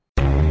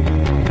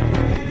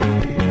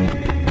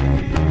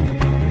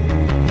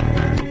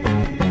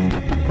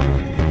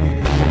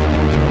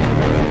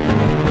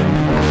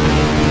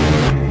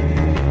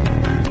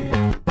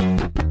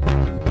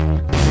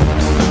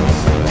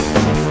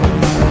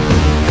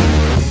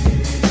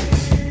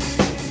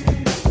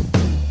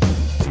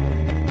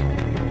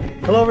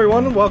Hello,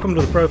 everyone, and welcome to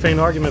the Profane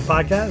Argument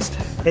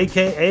Podcast,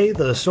 a.k.a.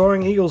 the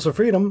Soaring Eagles of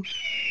Freedom,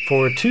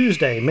 for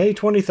Tuesday, May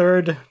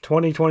 23rd,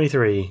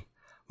 2023.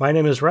 My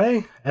name is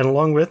Ray, and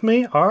along with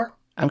me are...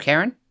 I'm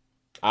Karen.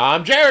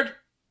 I'm Jared.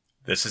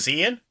 This is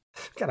Ian.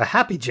 Got a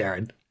happy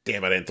Jared.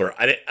 Damn, I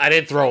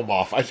didn't throw him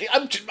off.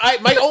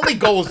 My only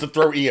goal is to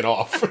throw Ian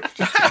off.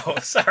 Oh,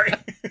 sorry.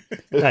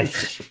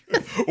 Nice.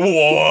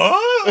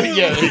 What?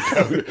 Yeah,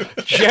 there you go.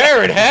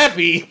 Jared,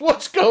 happy?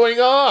 What's going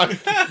on?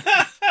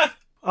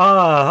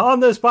 On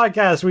this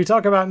podcast, we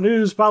talk about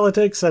news,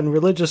 politics, and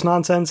religious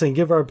nonsense and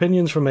give our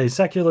opinions from a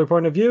secular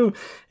point of view.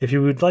 If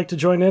you would like to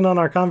join in on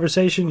our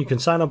conversation, you can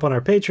sign up on our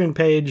Patreon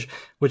page,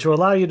 which will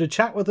allow you to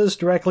chat with us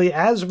directly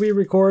as we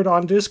record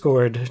on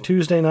Discord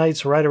Tuesday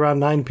nights right around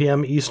 9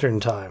 p.m.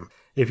 Eastern Time.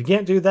 If you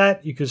can't do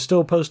that, you can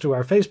still post to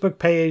our Facebook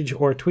page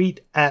or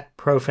tweet at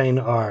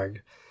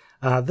ProfaneArg.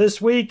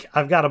 This week,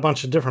 I've got a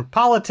bunch of different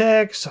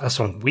politics,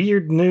 some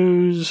weird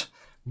news.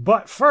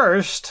 But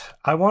first,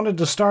 I wanted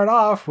to start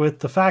off with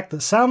the fact that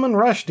Salmon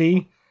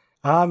Rushdie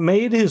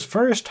made his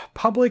first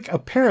public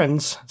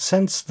appearance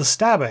since the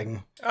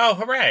stabbing. Oh,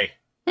 hooray.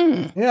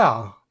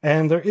 Yeah,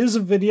 and there is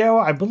a video.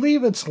 I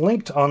believe it's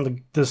linked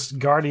on this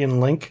Guardian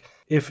link.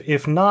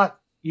 If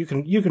not, you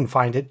can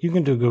find it. You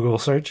can do a Google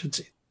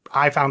search.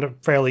 I found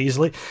it fairly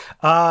easily.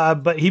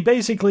 But he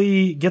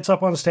basically gets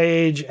up on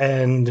stage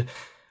and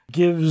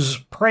gives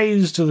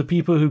praise to the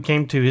people who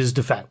came to his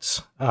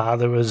defense.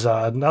 There was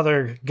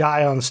another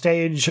guy on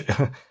stage,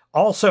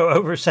 also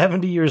over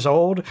 70 years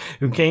old,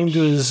 who came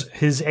to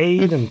his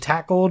aid and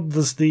tackled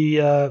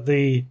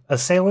the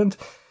assailant.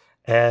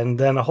 And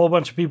then a whole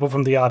bunch of people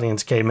from the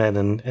audience came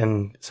in.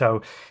 And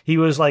so he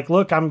was like,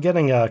 look, I'm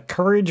getting a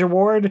Courage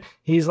Award.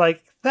 He's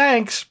like,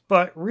 thanks,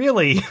 but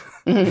really,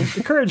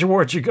 the Courage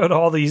Award should go to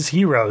all these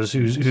heroes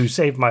who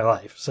saved my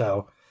life.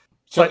 So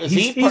but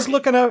he's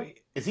looking out.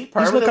 Is he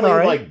permanently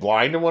like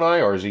blind in one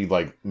eye, or is he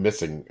like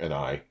missing an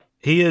eye?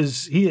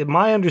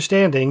 My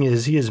understanding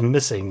is he is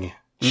missing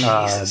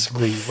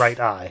the right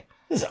eye.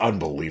 This is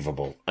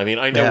unbelievable. I mean,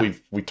 I know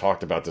we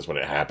talked about this when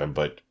it happened,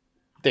 but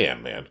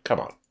damn, man,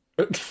 come on.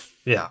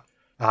 Yeah.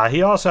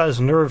 He also has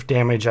nerve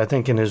damage, I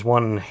think, in his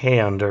one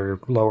hand or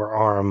lower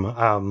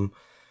arm.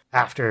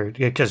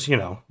 Because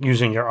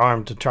using your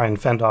arm to try and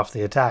fend off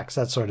the attacks,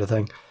 that sort of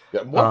thing.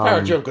 Yeah, more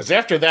power to him, because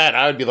after that,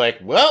 I would be like,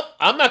 well,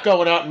 I'm not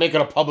going out and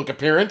making a public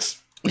appearance.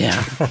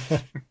 Yeah.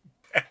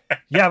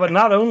 Yeah, but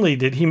not only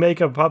did he make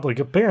a public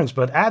appearance,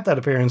 but at that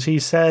appearance, he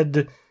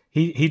said,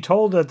 he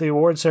told at the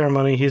award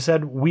ceremony, he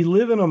said, we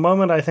live in a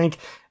moment, I think,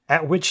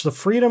 at which the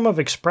freedom of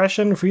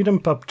expression,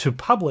 freedom to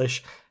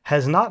publish,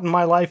 has not in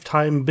my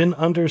lifetime been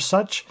under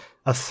such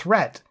a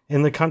threat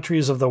in the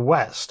countries of the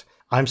West.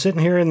 I'm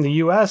sitting here in the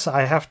U.S.,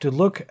 I have to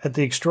look at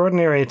the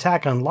extraordinary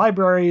attack on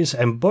libraries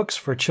and books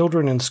for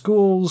children in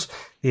schools,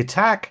 the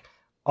attack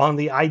on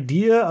the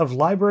idea of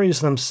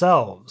libraries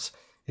themselves.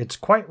 It's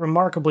quite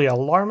remarkably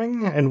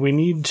alarming, and we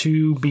need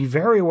to be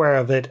very aware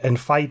of it and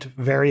fight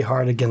very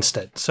hard against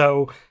it.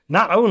 So,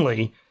 not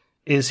only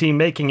is he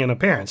making an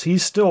appearance,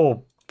 he's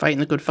still fighting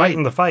the good fight.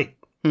 Fighting the fight.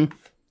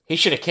 He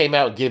should have came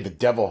out and gave the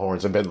devil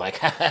horns and been like,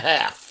 ha ha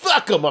ha,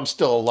 fuck him, I'm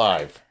still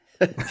alive.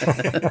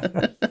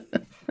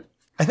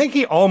 I think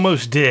he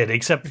almost did,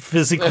 except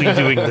physically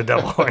doing the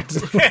devil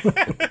horns.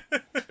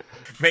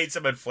 Made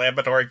some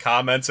inflammatory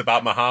comments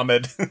about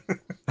Muhammad.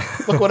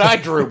 Look what I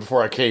drew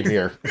before I came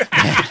here.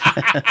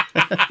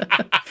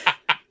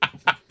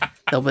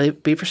 They'll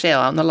be for sale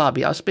out in the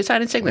lobby. I'll be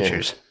signing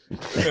signatures.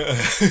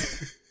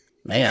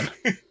 Man.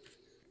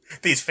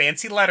 These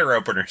fancy letter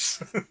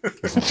openers.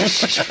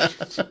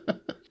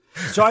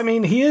 So, I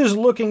mean, he is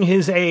looking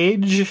his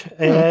age,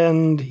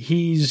 and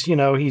he's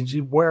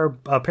wear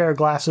a pair of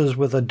glasses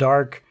with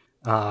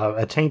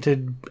a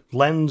tainted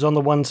lens on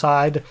the one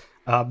side,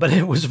 but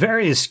it was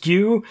very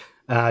askew.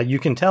 You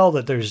can tell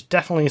that there's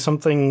definitely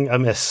something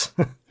amiss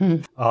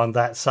on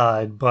that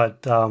side,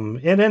 but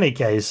in any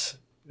case,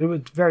 it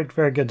was very,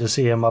 very good to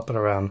see him up and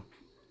around.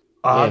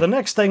 The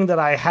next thing that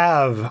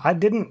I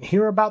didn't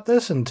hear about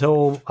this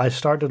until I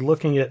started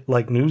looking at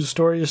news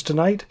stories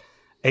tonight.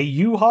 A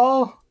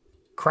U-Haul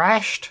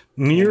crashed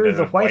near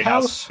the White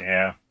House.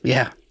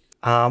 Yeah.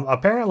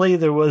 Apparently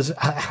there was...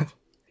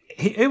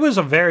 it was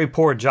a very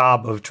poor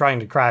job of trying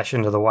to crash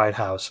into the White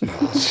House.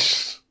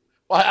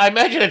 Well, I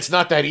imagine it's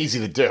not that easy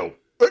to do.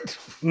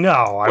 No,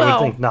 I would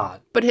think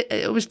not. But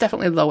it was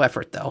definitely low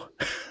effort, though.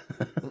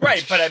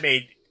 Right, but I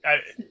mean,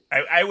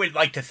 I would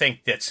like to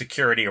think that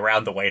security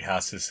around the White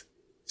House is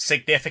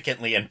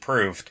significantly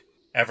improved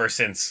ever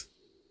since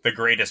the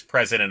greatest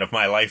president of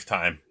my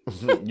lifetime.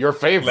 Your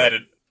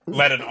favorite.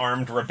 Led an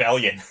armed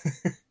rebellion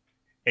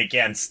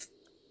against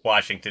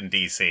Washington,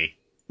 D.C.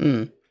 I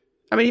mean,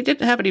 he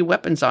didn't have any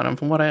weapons on him,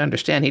 from what I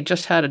understand. He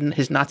just had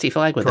his Nazi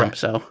flag with him,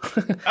 so...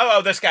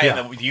 this guy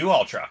in the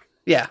U-Haul truck.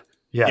 Yeah.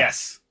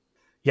 Yes.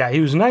 Yeah,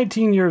 he was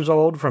 19 years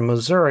old from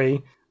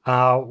Missouri,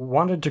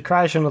 wanted to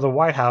crash into the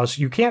White House.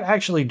 You can't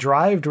actually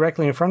drive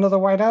directly in front of the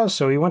White House,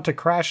 so he went to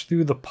crash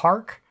through the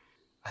park.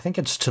 I think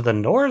it's to the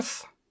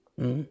north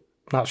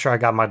Not sure I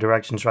got my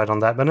directions right on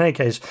that. But in any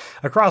case,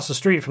 across the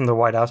street from the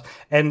White House.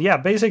 And yeah,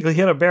 basically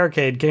hit a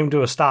barricade, came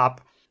to a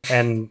stop,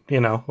 and,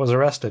 was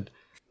arrested.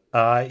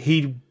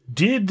 He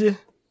did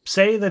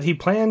say that he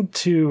planned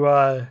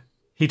to,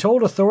 he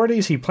told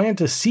authorities he planned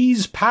to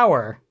seize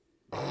power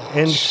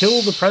and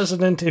kill the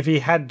president if he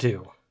had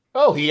to.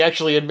 Oh, he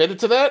actually admitted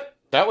to that?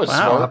 That was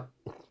smart.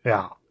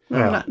 Yeah.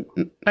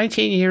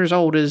 19 years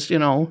old is,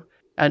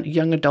 at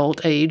young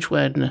adult age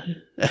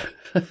when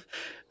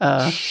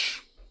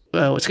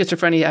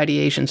schizophrenia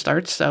ideation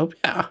starts. So,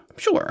 yeah,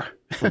 sure.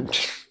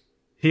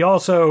 He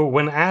also,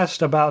 when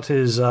asked about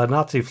his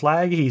Nazi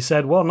flag, he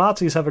said, well,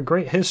 Nazis have a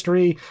great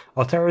history,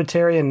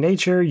 authoritarian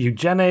nature,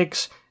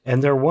 eugenics,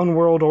 and their one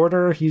world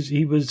order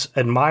he was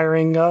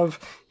admiring of.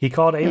 He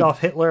called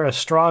Adolf Hitler a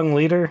strong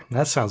leader.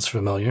 That sounds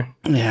familiar.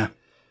 Yeah.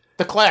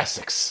 The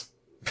classics.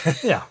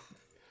 Yeah.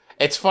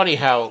 It's funny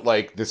how,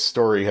 this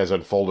story has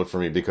unfolded for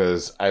me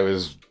because I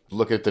was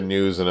looking at the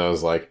news and I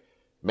was like,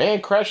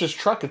 man crashes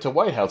truck into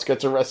White House,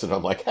 gets arrested. And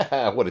I'm like,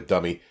 haha, what a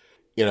dummy.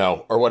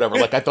 Or whatever.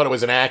 I thought it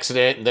was an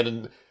accident, and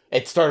then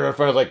it started in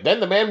front of,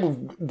 then the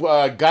man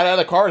got out of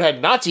the car and had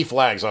Nazi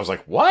flags. I was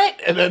like, what?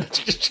 And then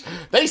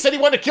he said he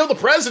wanted to kill the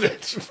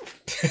president.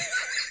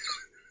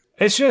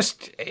 It's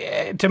just,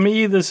 to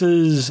me, this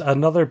is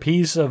another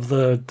piece of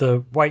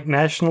the white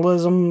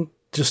nationalism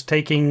just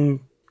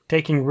taking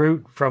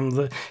root from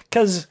the...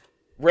 Because...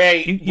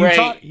 Ray,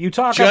 you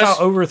talk about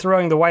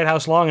overthrowing the White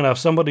House long enough,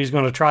 somebody's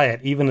going to try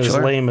it, even as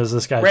lame as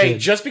this guy did.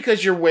 Just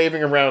because you're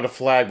waving around a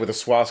flag with a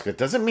swastika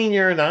doesn't mean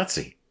you're a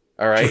Nazi,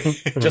 all right?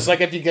 Just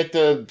like if you get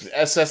the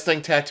SS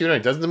thing tattooed on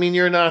it, doesn't mean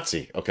you're a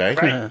Nazi, okay?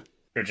 Right.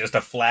 You're just a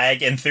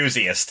flag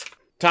enthusiast.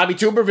 Tommy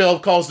Tuberville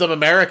calls them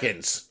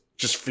Americans,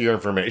 just for your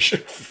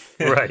information.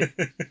 Right.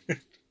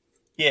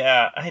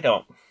 Yeah, I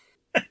don't...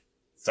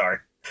 Sorry.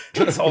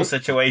 This whole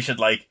situation,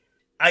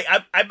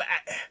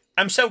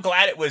 I'm so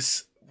glad it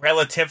was...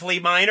 relatively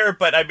minor,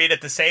 but I mean, at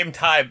the same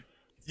time,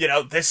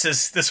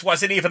 this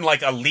wasn't even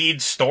a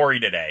lead story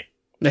today.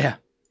 Yeah.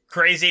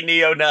 Crazy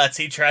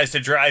neo-Nazi tries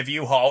to drive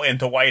U-Haul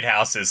into White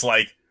Houses,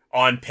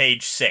 on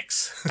page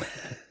 6.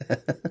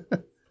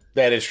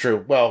 That is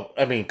true. Well,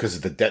 I mean, because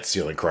of the debt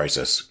ceiling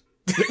crisis.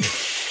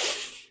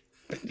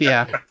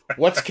 Yeah.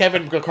 What's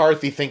Kevin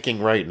McCarthy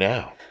thinking right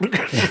now?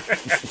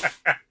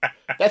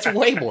 That's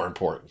way more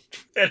important.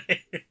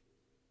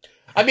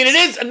 I mean, it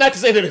is, not to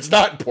say that it's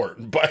not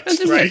important, but...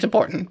 It's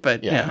important,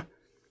 but, yeah.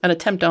 An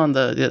attempt on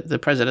the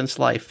president's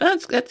life,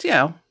 that's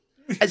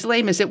as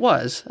lame as it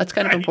was, that's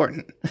kind of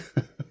important.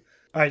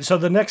 All right, so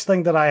the next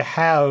thing that I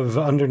have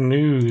under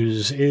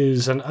news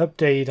is an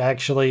update,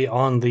 actually,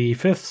 on the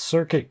Fifth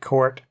Circuit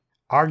Court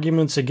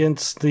arguments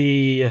against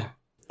the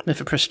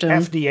mifepristone.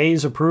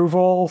 FDA's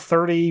approval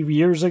 30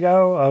 years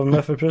ago of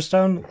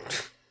mifepristone.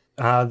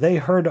 They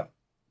heard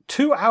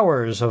 2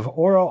 hours of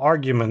oral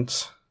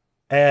arguments.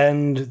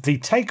 And the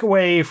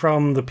takeaway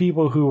from the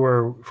people who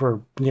were,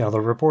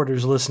 the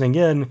reporters listening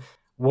in,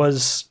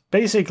 was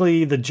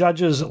basically the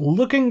judges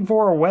looking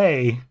for a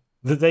way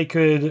that they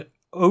could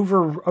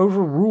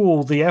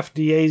overrule the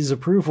FDA's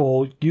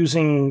approval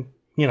using,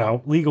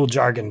 legal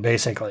jargon,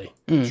 basically.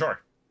 Mm. Sure.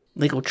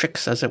 Legal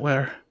tricks, as it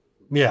were.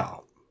 Yeah.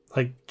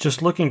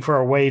 Just looking for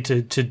a way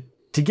to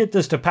get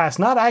this to pass,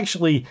 not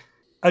actually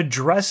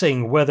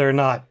addressing whether or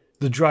not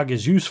the drug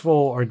is useful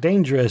or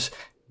dangerous,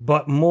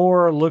 but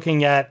more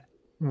looking at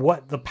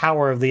what the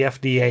power of the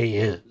FDA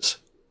is.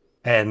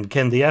 And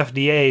can the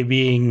FDA,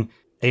 being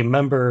a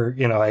member,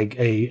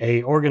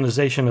 a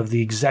organization of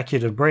the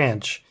executive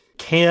branch,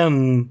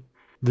 can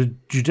the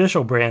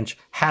judicial branch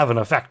have an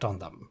effect on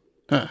them?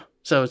 Huh.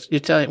 So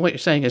what you're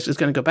saying is it's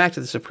going to go back to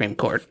the Supreme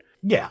Court.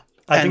 Yeah.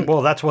 I think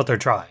that's what they're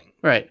trying.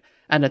 Right.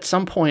 And at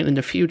some point in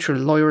the future,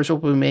 lawyers will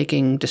be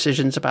making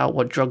decisions about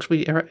what drugs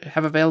we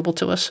have available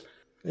to us?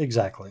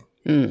 Exactly.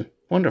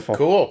 Wonderful.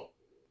 Cool.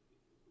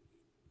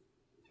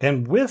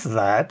 And with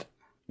that...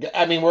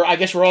 I mean, I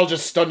guess we're all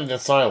just stunned into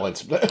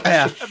silence.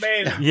 Yeah. I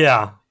mean...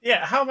 Yeah.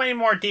 Yeah, how many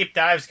more deep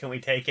dives can we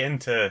take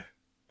into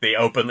the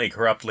openly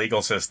corrupt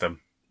legal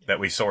system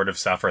that we sort of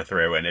suffer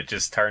through? And it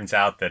just turns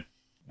out that,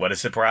 what a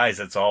surprise,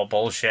 it's all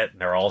bullshit.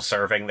 They're all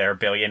serving their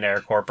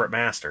billionaire corporate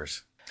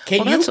masters.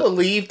 Can you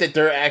believe that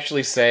they're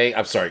actually saying...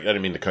 I'm sorry, I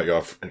didn't mean to cut you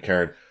off,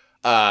 Karen.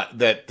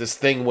 That this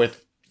thing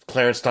with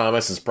Clarence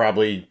Thomas is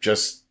probably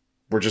just...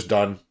 We're just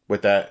done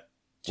with that.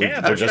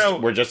 Yeah,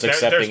 we're just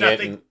accepting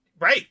it.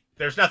 Right.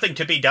 There's nothing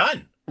to be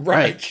done.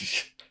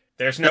 Right.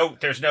 There's no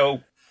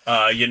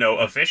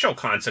official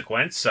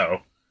consequence. So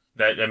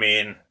that, I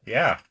mean,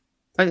 yeah.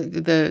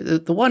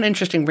 The one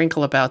interesting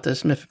wrinkle about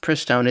this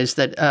mifepristone is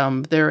that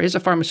there is a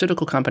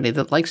pharmaceutical company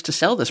that likes to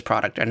sell this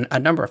product, and a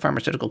number of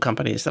pharmaceutical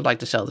companies that like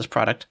to sell this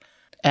product,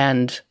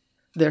 and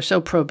they're so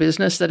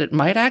pro-business that it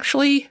might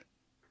actually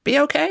be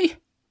okay.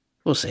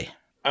 We'll see.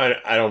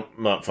 I'm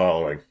not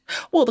following.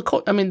 Well,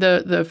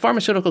 the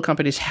pharmaceutical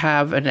companies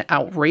have an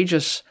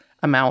outrageous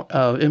amount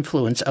of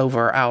influence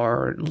over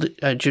our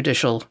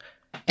judicial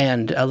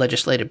and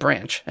legislative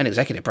branch, and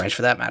executive branch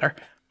for that matter.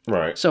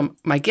 Right. So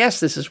my guess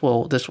this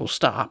will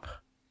stop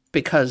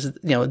because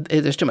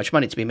there's too much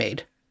money to be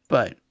made.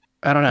 But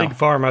I don't know. Big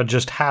Pharma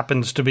just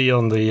happens to be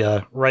on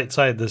the right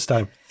side this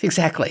time.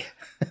 Exactly.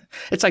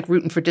 It's like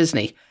rooting for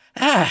Disney.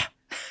 Why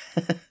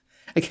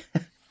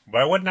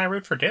wouldn't I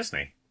root for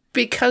Disney?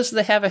 Because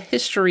they have a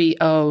history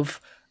of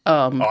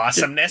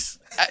awesomeness.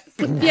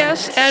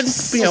 Yes, and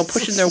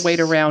pushing their weight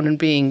around and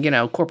being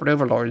corporate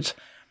overlords.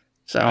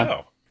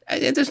 So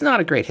there's not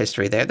a great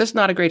history there. There's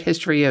not a great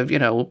history of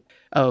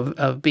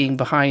of being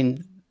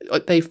behind.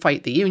 They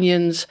fight the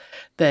unions.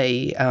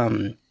 They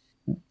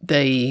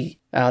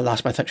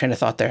lost my train of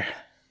thought there.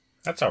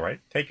 That's all right.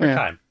 Take your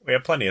time. We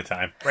have plenty of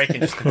time. Ray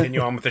can just continue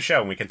on with the show,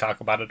 and we can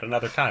talk about it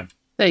another time.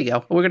 There you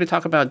go. We're going to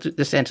talk about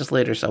DeSantis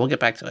later, so we'll get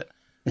back to it.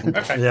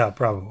 Okay. Yeah,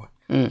 probably.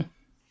 All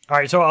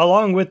right. So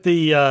along with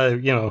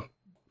the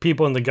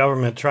people in the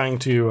government trying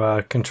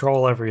to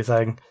control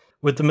everything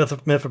with the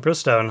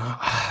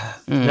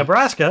mifepristone,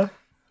 Nebraska,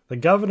 the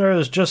governor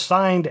has just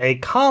signed a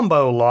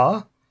combo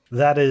law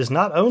that is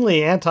not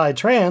only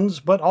anti-trans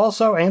but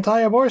also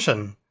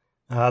anti-abortion.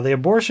 The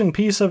abortion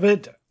piece of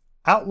it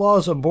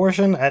outlaws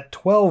abortion at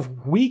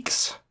 12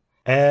 weeks,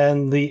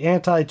 and the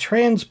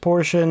anti-trans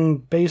portion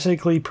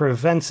basically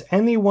prevents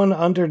anyone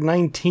under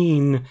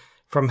 19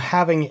 from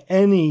having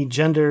any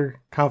gender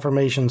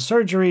confirmation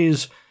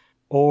surgeries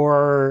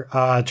or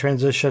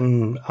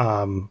transition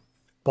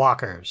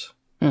blockers,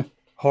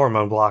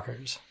 hormone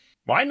blockers.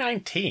 Why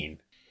 19?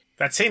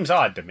 That seems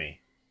odd to me.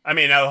 I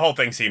mean, the whole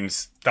thing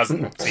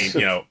doesn't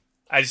seem,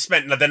 I just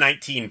meant the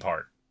 19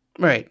 part.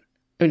 Right.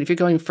 I mean, if you're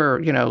going for,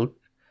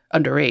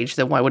 underage,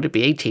 then why would it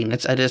be 18?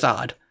 It is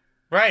odd.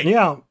 Right.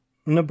 Yeah.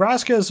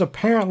 Nebraska is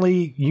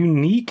apparently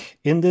unique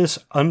in this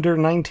under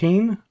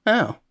 19.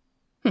 Oh.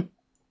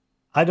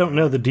 I don't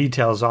know the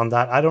details on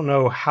that. I don't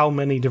know how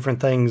many different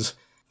things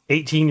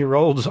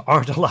 18-year-olds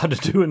aren't allowed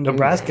to do in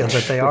Nebraska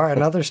that they are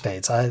in other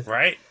states.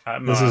 Right.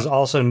 This is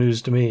also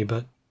news to me,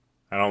 but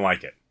I don't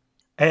like it.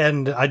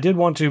 And I did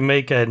want to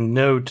make a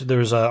note.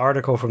 There's an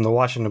article from the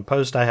Washington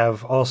Post I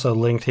have also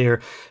linked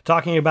here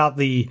talking about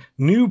the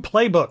new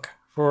playbook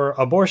for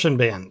abortion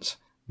bans,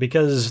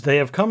 because they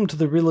have come to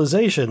the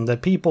realization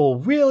that people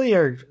really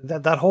are,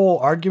 that whole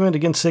argument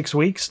against 6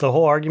 weeks, the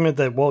whole argument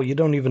that, well, you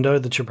don't even know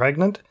that you're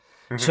pregnant.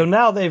 So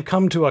now they've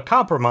come to a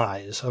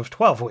compromise of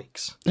 12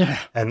 weeks.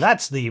 And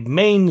that's the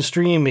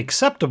mainstream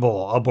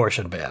acceptable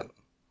abortion ban.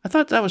 I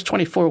thought that was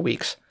 24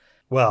 weeks.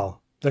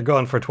 Well, they're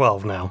going for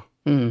 12 now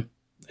in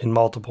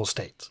multiple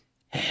states.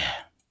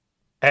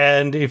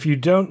 And if you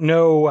don't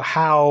know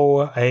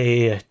how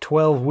a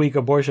 12-week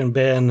abortion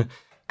ban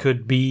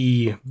could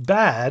be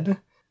bad,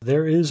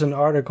 there is an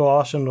article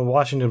also in the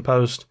Washington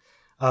Post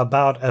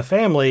about a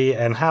family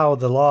and how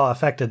the law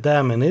affected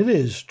them, and it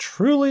is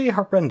truly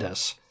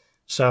horrendous.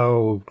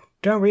 So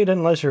don't read it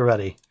unless you're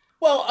ready.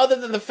 Well, other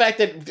than the fact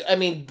that, I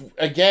mean,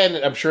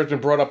 again, I'm sure it's been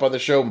brought up on the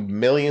show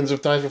millions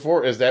of times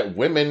before, is that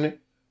women,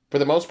 for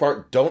the most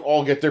part, don't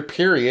all get their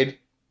period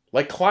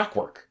like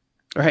clockwork.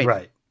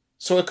 Right.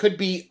 So it could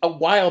be a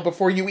while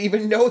before you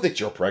even know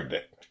that you're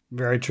pregnant.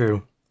 Very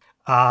true.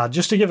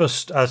 Just to give a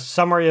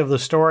summary of the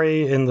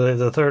story in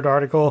the third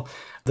article,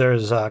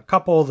 there's a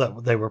couple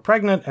that they were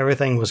pregnant.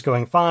 Everything was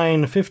going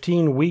fine.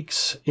 15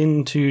 weeks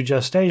into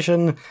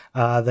gestation,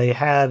 they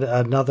had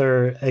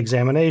another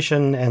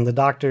examination, and the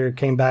doctor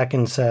came back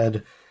and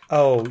said,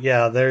 oh,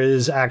 yeah, there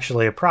is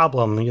actually a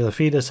problem. The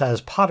fetus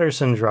has Potter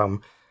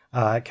syndrome.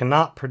 It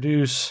cannot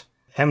produce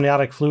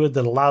amniotic fluid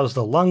that allows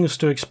the lungs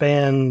to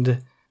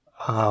expand,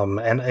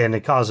 and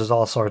it causes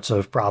all sorts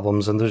of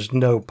problems, and there's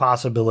no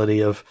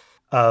possibility of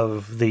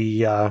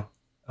the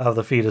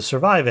fetus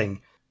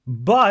surviving.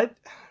 But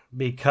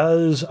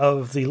because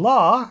of the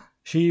law,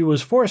 she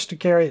was forced to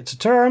carry it to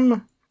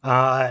term,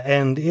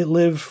 and it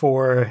lived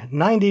for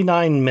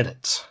 99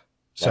 minutes.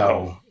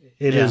 So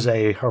it is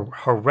a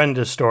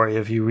horrendous story.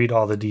 If you read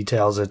all the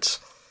details, it's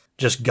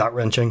just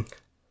gut-wrenching.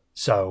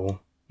 So,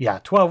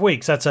 12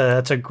 weeks, that's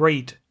a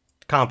great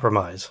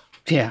compromise.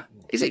 Yeah.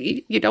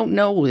 You don't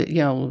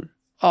know,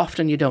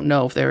 often you don't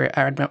know if there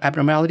are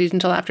abnormalities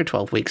until after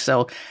 12 weeks.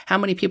 So how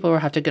many people are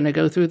going to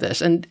go through this?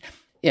 And,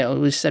 it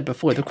was said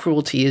before, the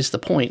cruelty is the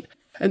point.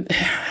 And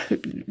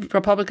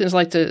Republicans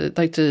like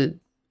to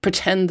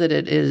pretend that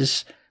it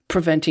is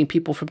preventing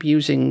people from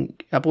using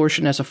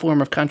abortion as a form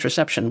of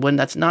contraception when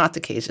that's not the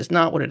case. It's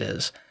not what it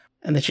is.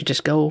 And they should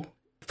just go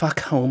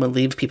fuck home and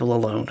leave people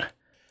alone.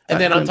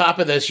 And then on top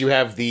of this, you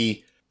have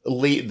the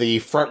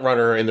front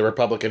runner in the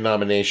Republican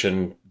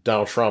nomination,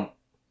 Donald Trump,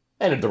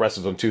 and the rest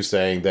of them too,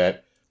 saying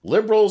that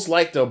liberals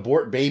like to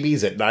abort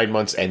babies at 9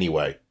 months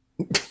anyway.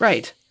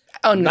 Right.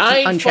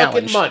 9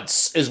 fucking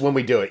months is when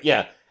we do it.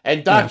 Yeah.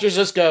 And doctors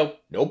just go,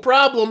 no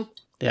problem.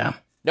 Yeah.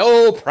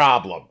 No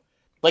problem.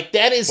 Like,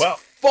 that is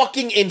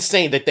fucking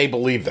insane that they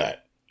believe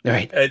that.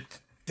 Right. I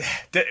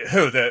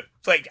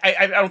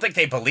don't think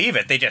they believe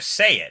it. They just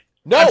say it.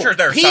 No, I'm sure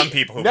there are some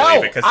people who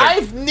believe it.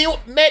 I've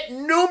met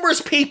numerous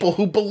people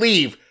who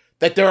believe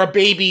that there are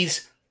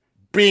babies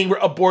being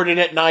aborted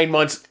at 9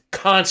 months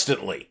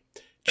constantly.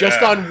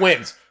 Just on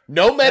whims.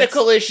 No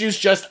medical issues,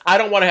 just, I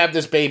don't want to have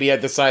this baby. I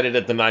decided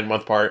at the 9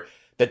 month part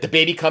that the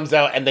baby comes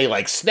out and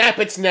they, snap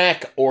its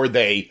neck, or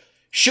they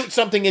shoot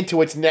something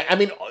into its neck. I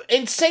mean,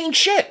 insane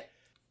shit.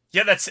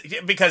 Yeah, that's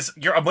because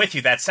I'm with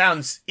you. That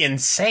sounds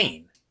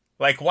insane.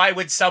 Like, why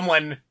would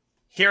someone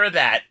hear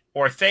that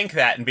or think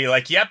that and be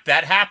like, "Yep,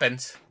 that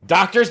happened"?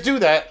 Doctors do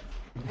that.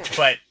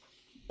 But,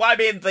 well, I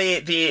mean,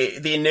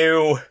 the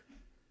new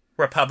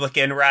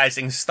Republican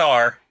rising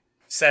star,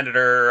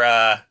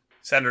 Senator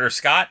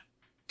Scott,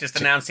 just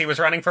announced he was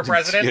running for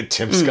president. Yeah,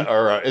 Tim Scott,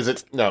 or is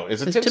it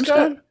Tim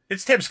Scott?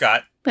 It's Tim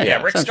Scott.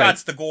 Yeah, Rick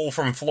Scott's the ghoul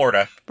from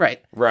Florida.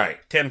 Right.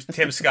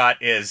 Tim Scott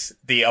is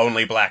the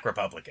only black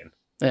Republican.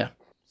 Yeah.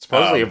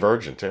 Supposedly a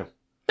virgin, too.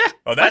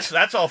 Oh,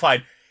 that's all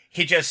fine.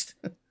 His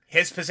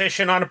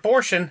position on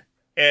abortion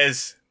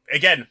is,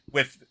 again,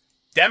 with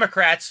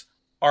Democrats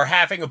are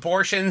having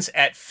abortions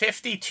at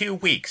 52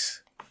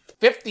 weeks.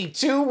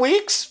 52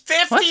 weeks?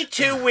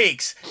 52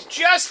 weeks.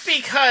 Just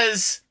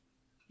because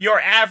your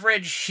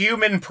average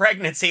human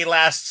pregnancy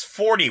lasts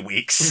 40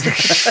 weeks.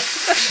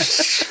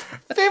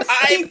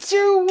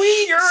 52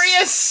 weeks?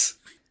 Curious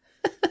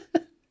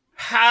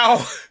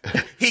how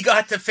he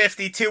got to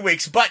 52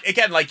 weeks. But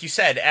again, like you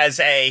said, as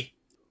a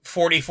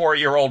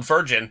 44-year-old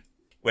virgin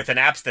with an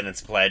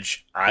abstinence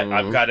pledge,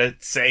 I've got to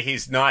say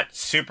he's not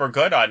super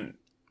good on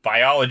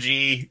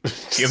biology,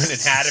 human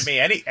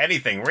anatomy,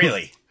 anything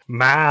really.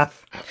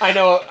 Math. I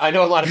know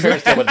a lot of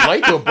parents that would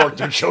like to abort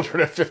their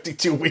children at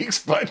 52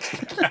 weeks, but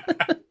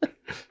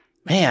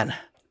man,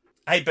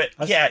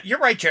 yeah, you're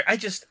right, Jared. I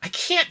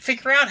can't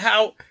figure out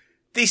how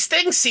these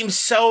things seem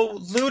so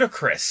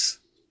ludicrous.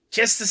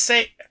 Just to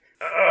say,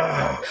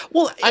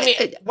 well, I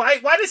mean,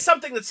 why does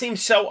something that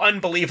seems so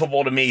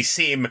unbelievable to me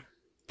seem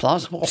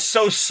plausible,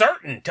 so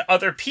certain to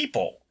other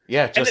people?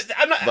 Yeah, just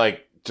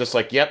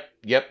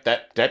yep,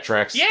 that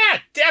tracks. Yeah,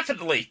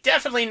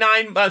 definitely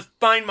 9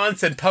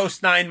 months and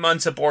post 9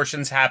 months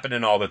abortions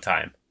happening all the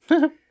time.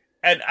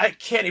 And I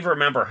can't even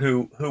remember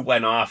who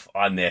went off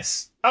on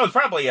this. Oh, it's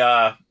probably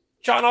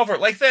John Oliver,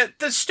 like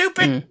the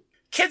stupid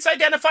kids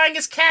identifying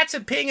as cats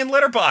and peeing in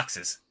litter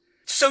boxes.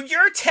 So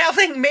you're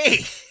telling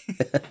me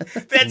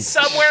that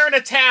somewhere in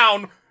a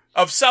town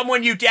of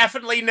someone you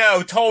definitely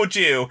know told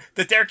you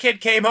that their kid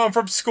came home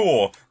from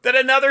school, that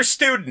another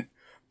student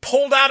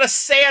pulled out a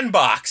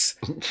sandbox,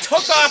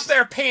 took off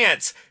their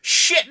pants,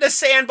 shit in a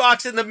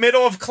sandbox in the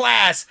middle of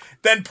class,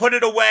 then put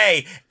it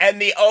away,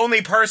 and the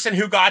only person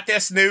who got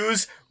this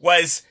news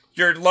was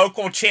your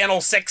local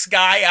Channel 6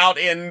 guy out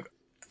in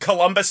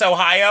Columbus,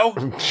 Ohio,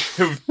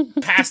 who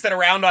passed it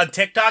around on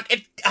TikTok?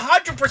 It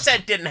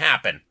 100% didn't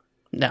happen.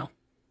 No.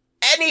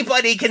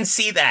 Anybody can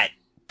see that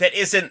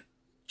isn't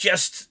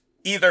just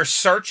either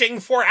searching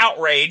for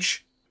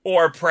outrage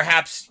or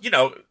perhaps,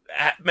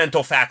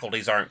 mental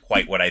faculties aren't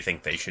quite what I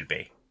think they should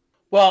be.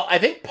 Well, I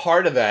think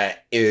part of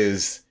that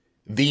is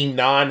the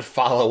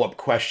non-follow-up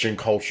question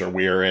culture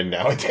we are in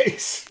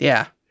nowadays.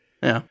 Yeah.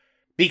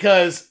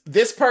 Because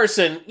this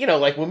person,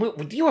 like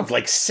when you have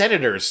like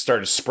senators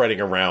started spreading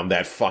around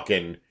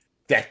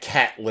that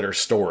cat litter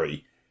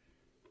story,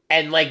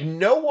 and like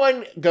no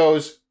one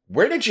goes,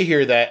 where did you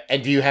hear that?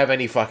 And do you have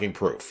any fucking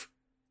proof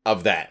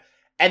of that?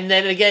 And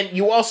then again,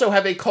 you also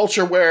have a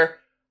culture where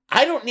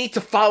I don't need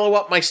to follow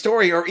up my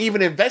story or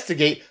even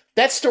investigate.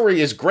 That story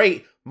is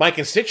great. My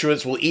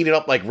constituents will eat it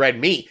up like red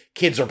meat.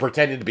 Kids are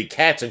pretending to be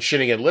cats and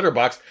shitting in litter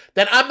box.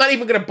 Then I'm not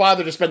even going to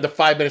bother to spend the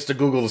 5 minutes to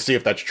Google to see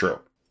if that's true.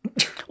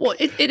 Well,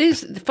 it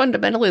is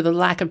fundamentally the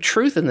lack of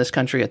truth in this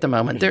country at the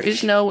moment. There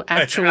is no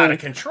actual... It's out of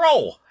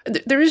control.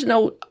 There is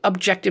no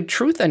objective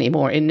truth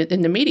anymore in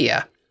the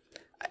media.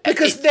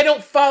 Because they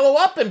don't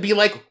follow up and be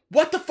like,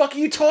 what the fuck are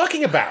you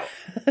talking about?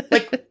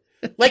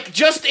 Like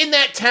just in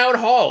that town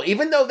hall,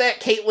 even though that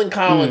Caitlin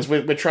Collins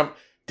with Trump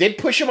did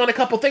push him on a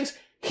couple things,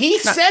 he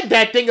said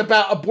that thing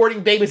about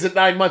aborting babies at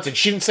 9 months and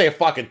she didn't say a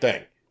fucking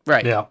thing.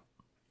 Right. Yeah.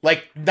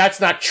 Like,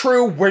 that's not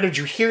true. Where did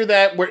you hear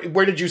that?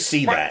 Where did you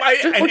see that?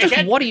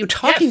 What are you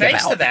talking about?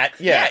 Thanks to that,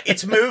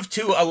 it's moved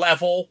to a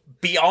level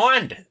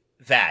beyond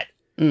that.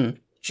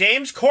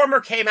 James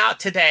Cormer came out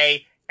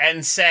today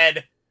and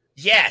said,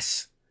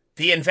 yes,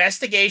 the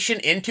investigation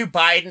into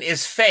Biden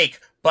is fake,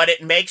 but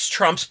it makes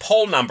Trump's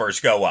poll numbers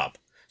go up.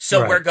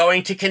 So we're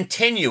going to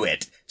continue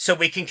it so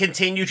we can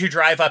continue to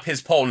drive up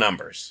his poll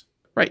numbers.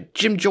 Right.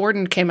 Jim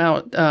Jordan came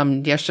out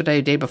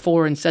yesterday, day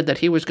before, and said that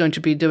he was going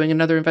to be doing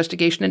another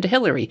investigation into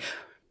Hillary.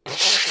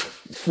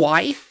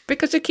 Why?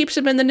 Because it keeps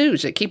him in the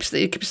news. It keeps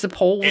the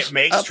polls. It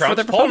makes up Trump's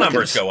for the poll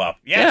numbers go up.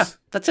 Yes. Yeah,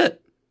 that's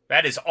it.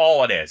 That is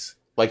all it is.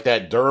 Like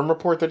that Durham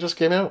report that just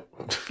came out?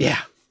 Yeah.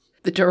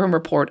 The Durham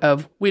report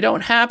of, we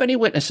don't have any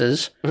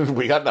witnesses.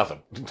 We got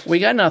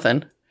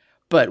nothing.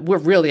 But we're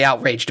really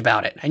outraged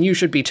about it, and you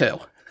should be too.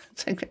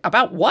 It's like,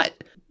 about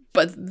what?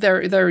 But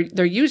they're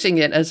using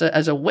it as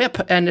a whip,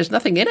 and there's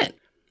nothing in it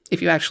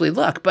if you actually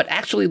look. But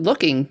actually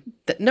looking,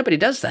 nobody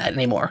does that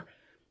anymore.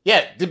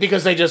 Yeah,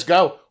 because they just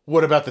go,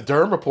 "What about the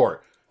Durham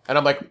report?" And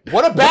I'm like,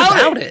 "What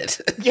about it?"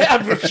 Yeah,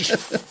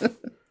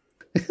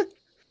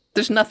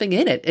 there's nothing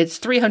in it. It's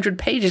 300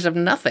 pages of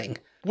nothing.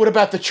 What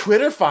about the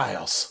Twitter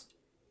files?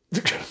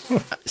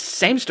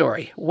 Same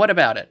story. What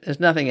about it? There's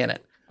nothing in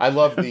it. I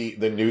love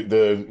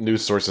the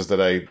news sources that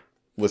I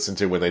listen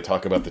to when they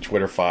talk about the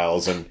Twitter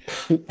files and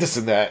this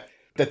and that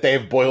they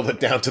have boiled it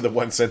down to the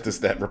one sentence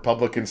that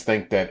Republicans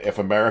think that if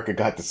America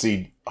got to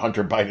see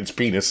Hunter Biden's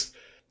penis,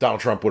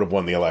 Donald Trump would have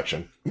won the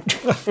election.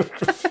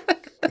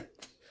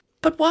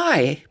 But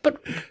why?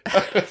 But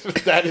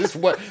that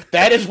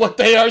is what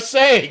they are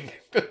saying.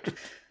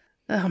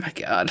 oh my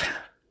God.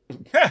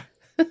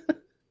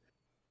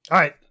 All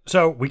right,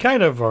 so we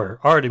kind of are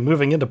already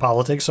moving into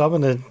politics, so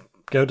I'm going to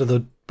go to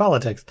the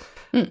politics.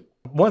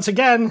 Once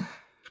again,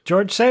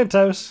 George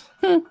Santos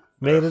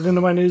made it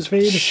into my news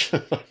feed.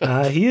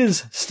 He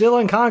is still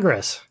in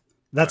Congress.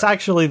 That's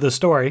actually the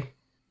story.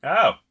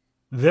 Oh.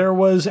 There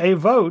was a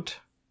vote.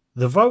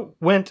 The vote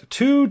went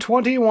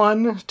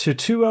 221 to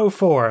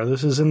 204.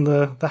 This is in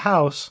the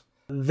House.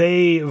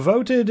 They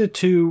voted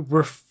to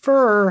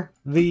refer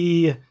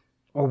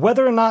or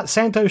whether or not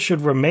Santos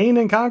should remain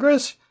in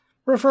Congress,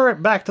 refer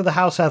it back to the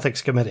House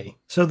Ethics Committee.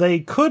 So they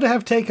could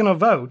have taken a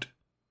vote,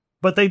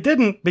 but they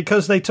didn't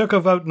because they took a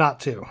vote not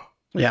to.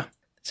 Yeah.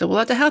 So we'll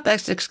let the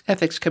House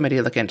Ethics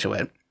Committee look into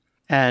it.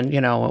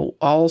 And,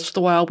 all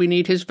the while we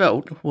need his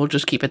vote, we'll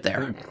just keep it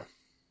there.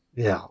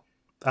 Yeah.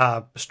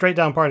 Straight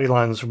down party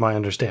lines from my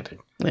understanding.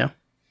 Yeah.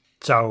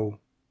 So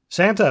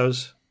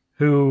Santos,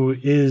 who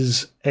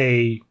is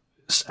a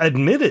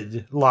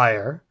admitted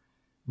liar,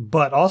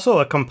 but also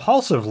a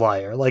compulsive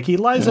liar. Like, he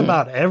lies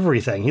about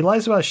everything. He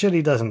lies about shit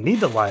he doesn't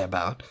need to lie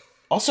about.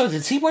 Also,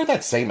 does he wear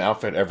that same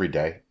outfit every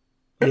day?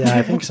 Yeah,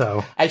 I think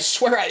so. I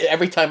swear,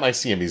 every time I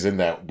see him, he's in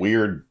that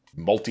weird,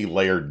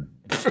 multi-layered,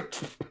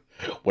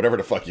 whatever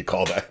the fuck you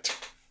call that.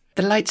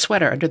 The light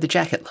sweater under the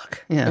jacket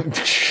look. Yeah.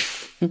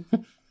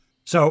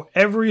 So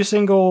every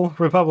single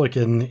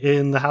Republican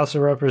in the House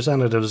of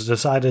Representatives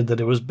decided that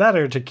it was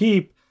better to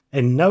keep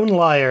a known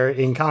liar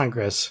in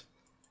Congress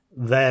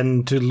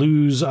than to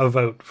lose a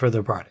vote for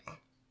their party.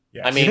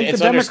 Yeah. I mean, Do you think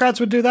the Democrats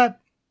would do that?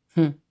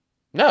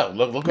 No,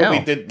 look what we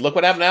did. Look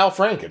what happened to Al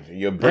Franken.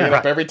 You bring it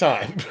up every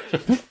time.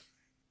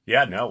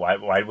 Yeah, no,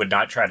 I would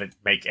not try to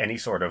make any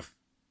sort of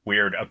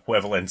weird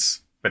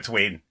equivalence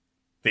between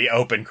the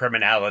open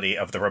criminality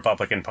of the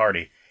Republican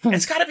Party.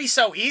 It's got to be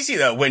so easy,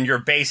 though, when your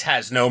base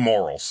has no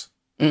morals.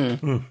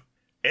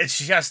 It's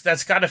just,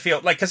 that's got to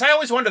feel like, because I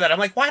always wonder that. I'm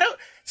like, why don't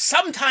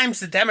sometimes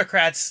the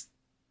Democrats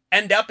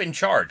end up in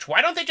charge?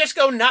 Why don't they just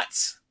go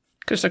nuts?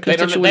 Because their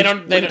constituents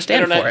wouldn't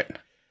stand for it.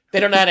 They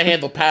don't know how to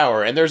handle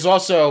power. And there's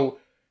also...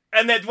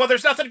 And then, well,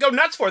 there's nothing to go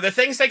nuts for. The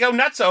things they go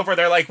nuts over,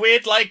 they're like,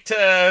 we'd like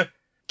to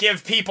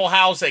give people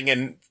housing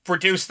and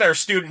reduce their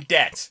student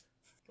debt.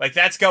 Like,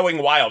 that's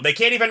going wild. They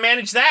can't even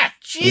manage that.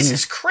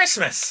 Jesus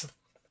Christmas.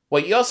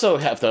 Well, you also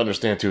have to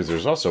understand, too, is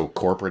there's also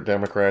corporate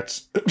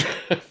Democrats.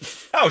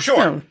 Oh, sure.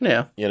 Oh,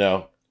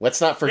 yeah. Let's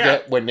not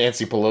forget when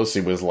Nancy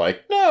Pelosi was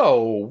like,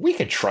 no, we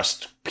can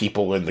trust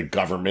people in the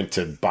government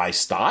to buy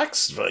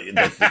stocks.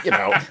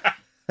 You're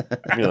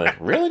like,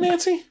 really,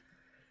 Nancy?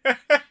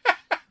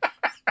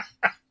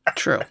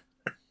 True.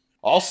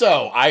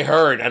 Also, I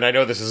heard, and I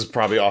know this is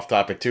probably off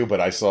topic too, but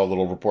I saw a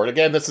little report.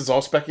 Again, this is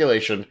all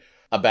speculation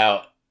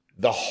about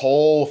the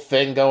whole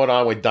thing going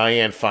on with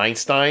Dianne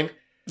Feinstein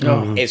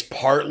is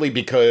partly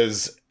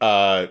because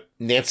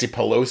Nancy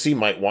Pelosi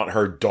might want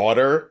her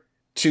daughter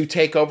to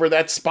take over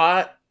that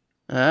spot.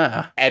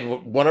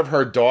 And one of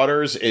her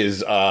daughters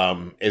is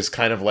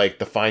kind of like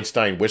the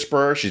Feinstein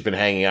whisperer. She's been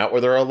hanging out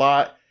with her a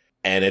lot.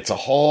 And it's a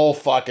whole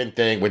fucking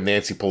thing with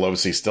Nancy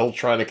Pelosi still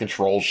trying to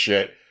control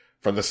shit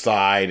from the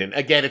side. And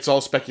again, it's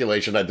all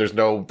speculation. There's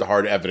no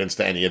hard evidence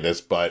to any of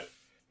this, but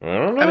I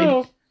don't know. I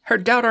mean, her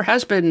daughter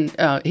has been,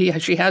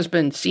 she has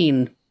been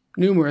seen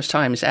numerous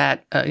times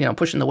at,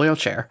 pushing the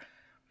wheelchair.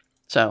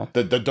 So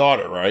the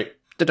daughter, right?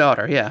 The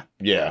daughter, yeah.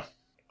 Yeah.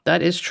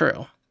 That is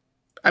true.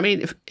 I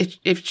mean,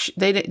 if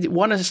they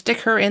want to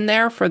stick her in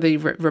there for the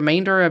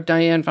remainder of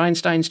Dianne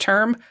Feinstein's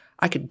term,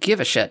 I could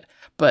give a shit.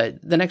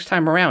 But the next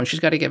time around, she's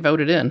got to get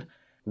voted in.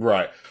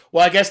 Right.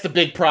 Well, I guess the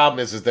big problem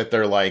is that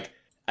they're like,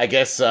 I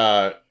guess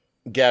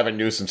Gavin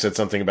Newsom said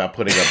something about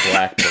putting a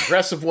black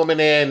progressive woman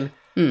in.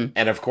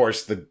 And of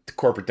course, the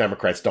corporate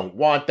Democrats don't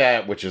want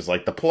that, which is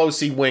like the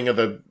Pelosi wing of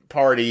the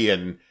party.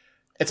 And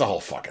it's a whole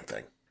fucking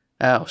thing.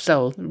 Oh,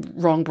 so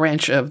wrong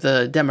branch of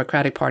the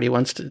Democratic Party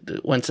wants to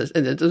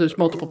there's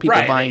multiple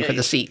people vying for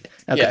the seat.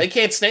 Okay. Yeah, they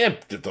can't stand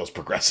those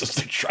progressives.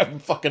 They drive them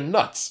fucking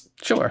nuts.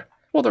 Sure.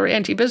 Well, they're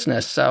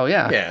anti-business, so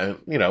yeah.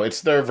 Yeah,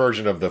 it's their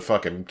version of the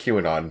fucking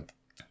QAnon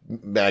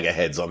MAGA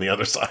heads on the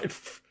other side.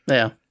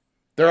 Yeah.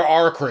 There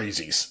are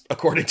crazies,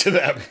 according to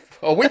them.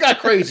 Oh, we got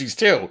crazies,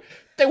 too.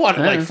 They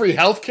wanted, like, free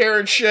healthcare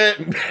and shit.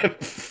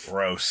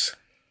 Gross.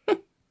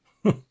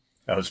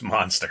 Those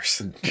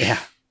monsters. Yeah.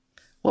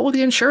 What will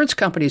the insurance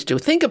companies do?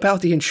 Think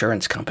about the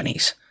insurance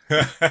companies.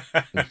 All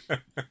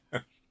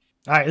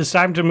right, it's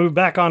time to move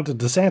back on to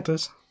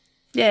DeSantis.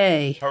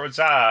 Yay.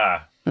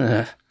 Huzzah.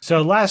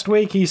 So last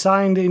week he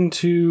signed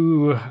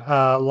into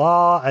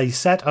law a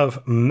set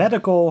of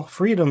medical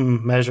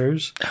freedom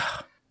measures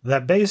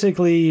that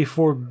basically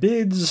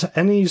forbids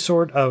any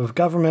sort of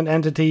government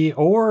entity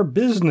or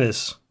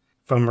business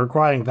from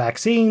requiring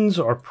vaccines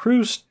or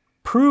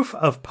proof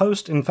of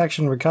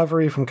post-infection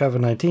recovery from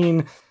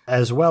COVID-19,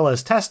 as well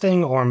as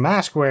testing or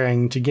mask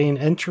wearing to gain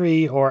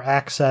entry or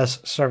access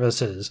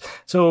services.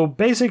 So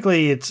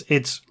basically,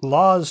 it's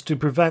laws to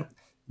prevent,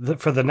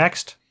 for the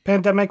next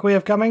pandemic we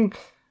have coming,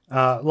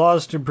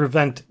 laws to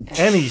prevent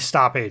any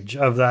stoppage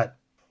of that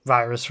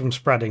virus from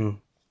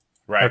spreading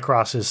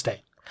across his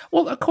state.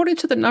 Well, according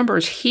to the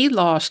numbers, he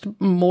lost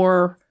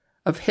more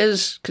of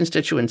his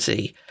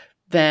constituency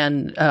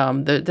than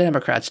the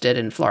Democrats did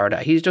in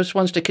Florida. He just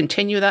wants to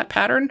continue that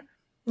pattern?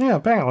 Yeah,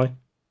 apparently.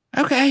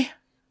 Okay.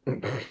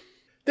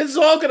 This is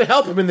all going to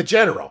help him in the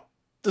general.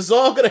 This is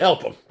all going to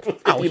help him.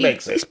 If he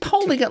makes it. He's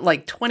polling at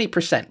like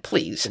 20%,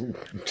 please.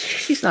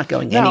 He's not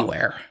going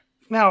anywhere.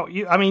 Now,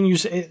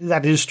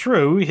 that is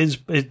true.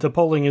 The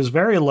polling is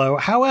very low.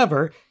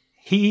 However,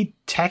 he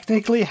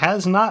technically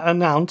has not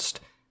announced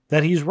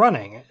that he's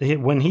running.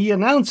 When he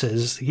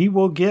announces, he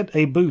will get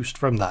a boost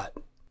from that.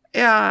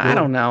 Yeah, I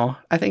don't know.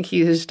 I think he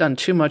has done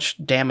too much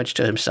damage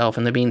to himself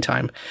in the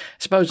meantime.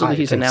 Supposedly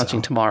he's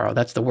announcing tomorrow.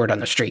 That's the word on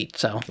the street.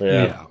 So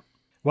yeah.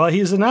 Well,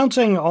 he's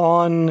announcing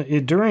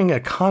during a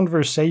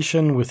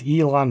conversation with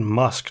Elon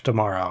Musk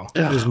tomorrow,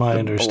 is my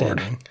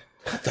understanding. Lord.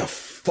 What the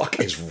fuck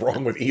is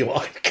wrong with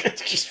Elon?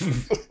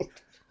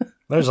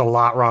 There's a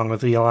lot wrong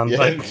with Elon.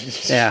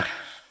 Yeah.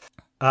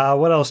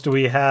 What else do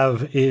we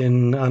have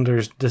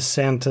under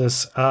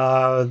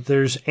DeSantis?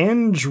 There's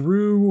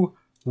Andrew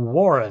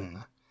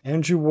Warren.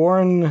 Andrew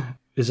Warren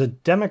is a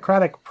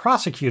Democratic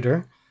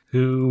prosecutor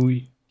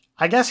who,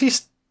 I guess he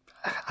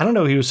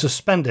was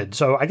suspended.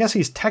 So I guess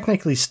he's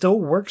technically still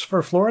works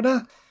for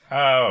Florida.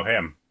 Oh,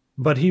 him.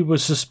 But he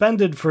was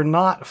suspended for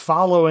not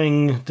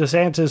following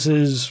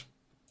DeSantis's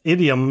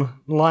idiom,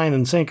 line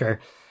and sinker.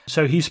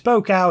 So he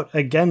spoke out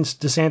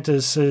against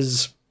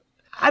DeSantis's,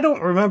 I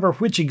don't remember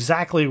which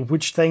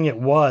thing it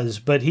was,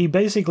 but he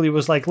basically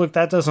was like, look,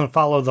 that doesn't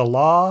follow the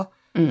law.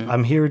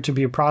 I'm here to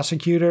be a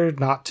prosecutor,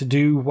 not to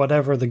do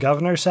whatever the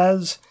governor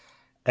says.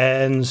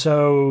 And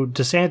so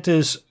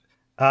DeSantis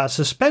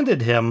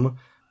suspended him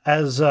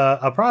as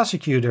a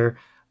prosecutor,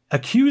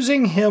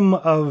 accusing him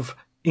of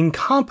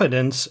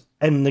incompetence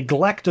and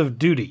neglect of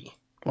duty.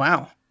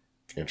 Wow.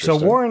 So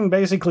Warren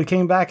basically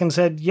came back and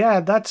said, yeah,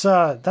 that's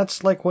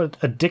like what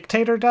a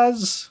dictator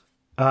does.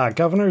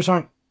 Governors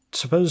aren't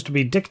supposed to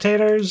be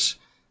dictators.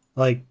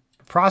 Like,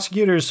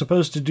 prosecutors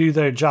supposed to do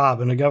their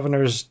job, and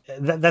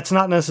that's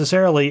not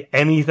necessarily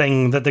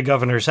anything that the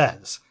governor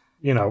says.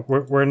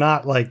 We're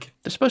not like...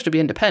 They're supposed to be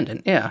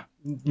independent, yeah.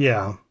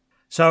 Yeah.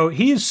 So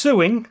he's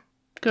suing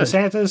Good.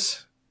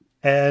 DeSantis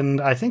and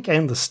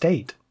the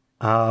state.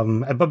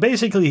 But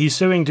basically he's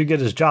suing to get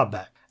his job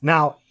back.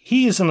 Now,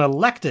 he's an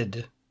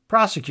elected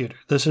prosecutor.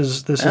 This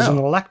is an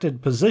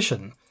elected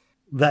position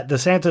that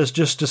DeSantis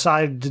just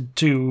decided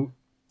to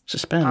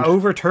suspend,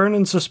 overturn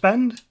and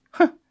suspend.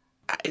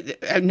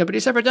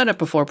 Nobody's ever done it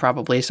before,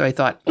 probably. So I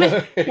thought,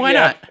 why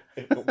not?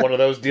 One of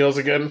those deals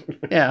again.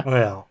 Yeah.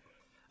 Well,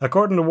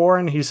 according to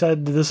Warren, he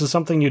said this is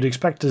something you'd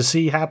expect to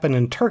see happen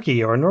in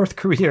Turkey or North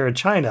Korea or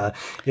China.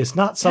 It's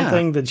not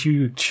something that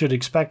you should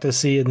expect to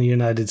see in the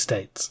United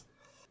States.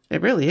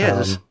 It really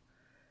is.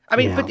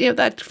 But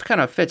that kind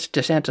of fits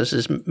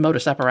DeSantis'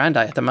 modus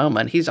operandi at the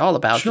moment. He's all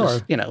about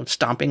just,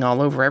 stomping all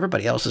over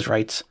everybody else's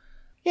rights.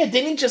 Yeah,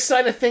 didn't he just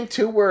sign a thing,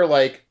 too, where,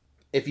 like,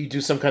 if you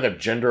do some kind of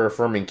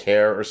gender-affirming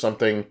care or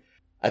something,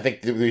 I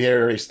think we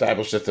already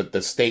established that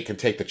the state can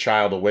take the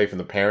child away from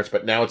the parents,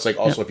 but now it's like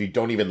also if you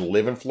don't even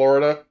live in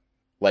Florida,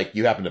 like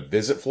you happen to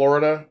visit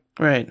Florida.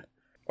 Right.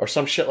 Or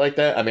some shit like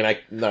that. I mean, I'm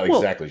not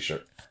exactly sure.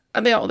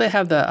 And they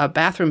have the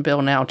bathroom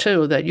bill now,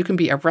 too, that you can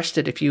be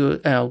arrested if you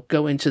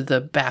go into the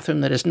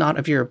bathroom that is not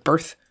of your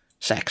birth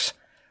sex.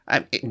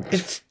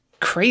 It's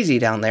crazy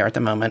down there at the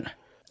moment.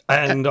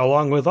 And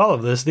along with all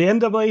of this, the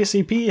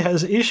NAACP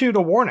has issued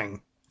a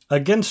warning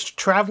against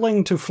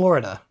traveling to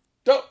Florida.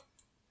 Oh.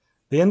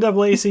 The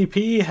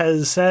NAACP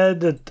has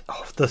said that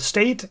the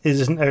state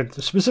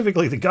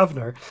specifically the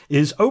governor,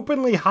 is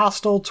openly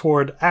hostile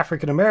toward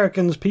African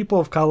Americans, people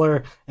of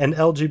color, and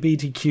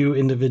LGBTQ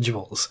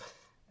individuals,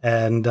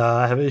 and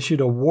have issued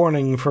a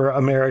warning for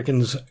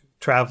Americans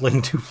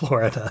traveling to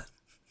Florida.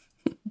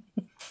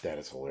 That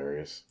is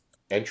hilarious.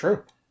 And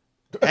true.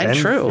 And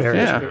true,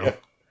 yeah. True.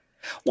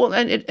 Well,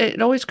 and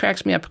it always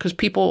cracks me up because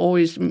people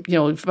always,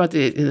 about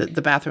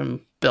the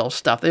bathroom bill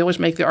stuff, they always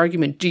make the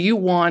argument, do you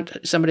want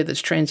somebody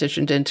that's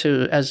transitioned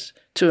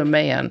to a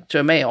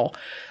male,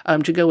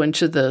 to go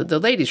into the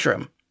ladies'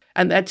 room?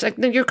 And that's like,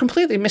 you're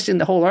completely missing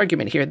the whole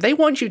argument here. They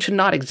want you to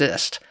not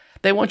exist.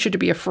 They want you to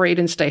be afraid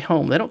and stay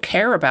home. They don't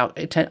care about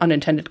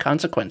unintended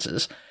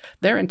consequences.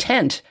 Their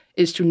intent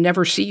is to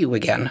never see you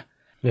again.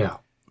 Yeah.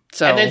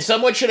 So, and then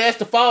someone should ask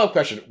the follow-up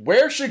question,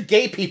 where should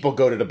gay people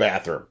go to the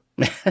bathroom?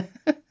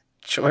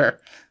 Sure.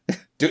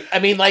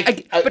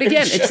 But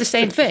again, it's the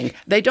same thing.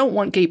 They don't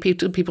want gay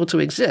people to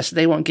exist.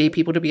 They want gay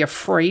people to be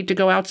afraid to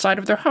go outside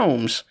of their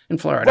homes in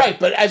Florida. Right,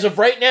 but as of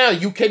right now,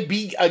 you can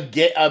be a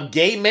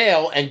gay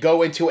male and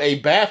go into a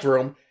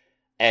bathroom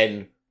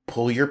and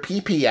pull your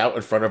pee-pee out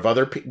in front of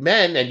other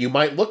men, and you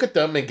might look at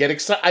them and get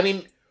excited. I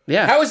mean,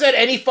 how is that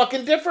any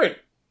fucking different?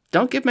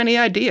 Don't give them any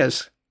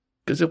ideas,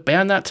 because they'll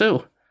ban that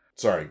too.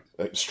 Sorry.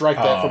 Strike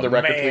that from the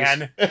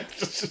record,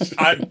 please.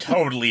 I'm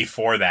totally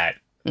for that.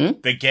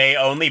 The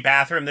gay-only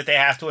bathroom that they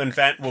have to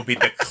invent will be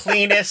the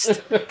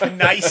cleanest,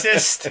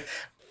 nicest,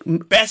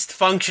 best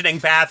functioning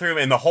bathroom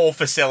in the whole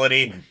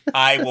facility.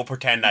 I will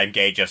pretend I'm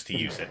gay just to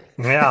use it.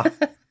 Yeah.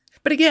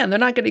 But again, they're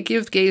not going to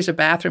give gays a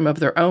bathroom of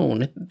their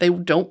own. They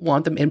don't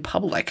want them in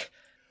public.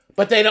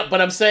 But they don't.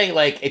 But I'm saying,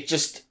 like, it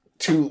just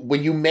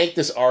when you make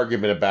this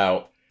argument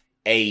about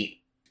a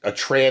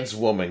trans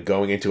woman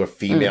going into a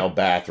female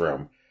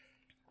bathroom,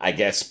 I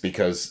guess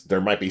because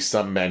there might be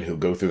some men who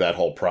go through that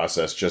whole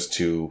process just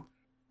to,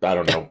 I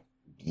don't know,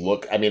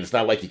 look. I mean, it's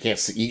not like you can't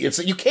see.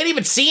 You can't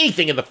even see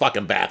anything in the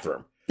fucking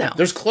bathroom. No.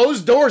 There's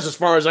closed doors, as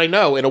far as I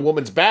know, in a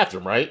woman's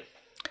bathroom, right?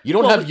 You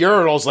don't have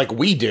urinals like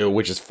we do,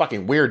 which is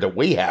fucking weird that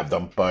we have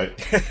them, but...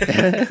 Well,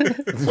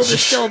 there's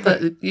still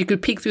you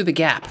could peek through the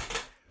gap.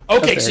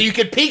 Okay, so you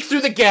could peek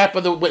through the gap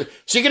of the...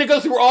 So you're going to go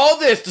through all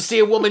this to see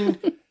a woman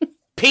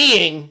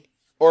peeing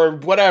or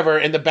whatever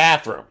in the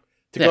bathroom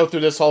to go through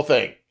this whole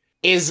thing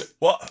is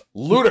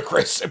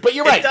ludicrous. But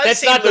you're right,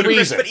 that's not the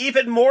reason. But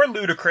even more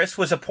ludicrous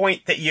was a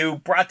point that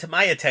you brought to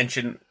my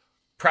attention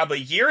probably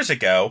years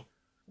ago.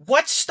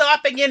 What's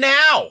stopping you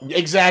now?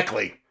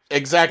 Exactly.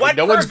 What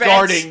no one's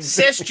guarding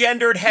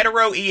cisgendered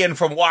hetero Ian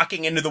from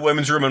walking into the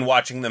women's room and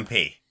watching them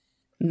pee.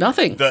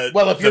 Nothing.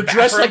 If you're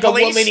dressed like a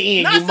woman,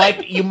 Ian,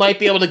 you might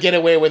be able to get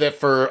away with it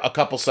for a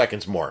couple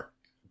seconds more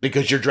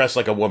because you're dressed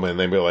like a woman. And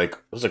they'd be like, "It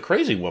was a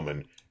crazy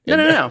woman." No.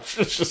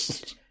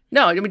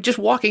 No, I mean, just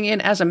walking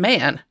in as a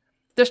man.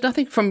 There's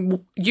nothing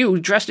from you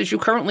dressed as you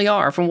currently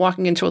are from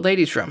walking into a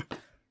ladies' room.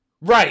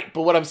 Right,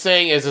 but what I'm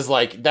saying is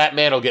like that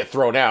man will get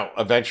thrown out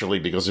eventually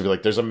because he'll be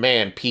like, "There's a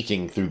man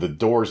peeking through the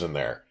doors in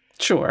there."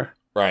 Sure.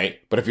 Right,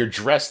 but if you're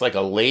dressed like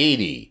a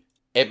lady,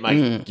 it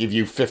might give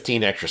you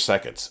 15 extra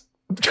seconds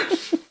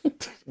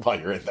while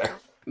you're in there.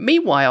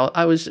 Meanwhile,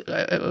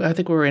 I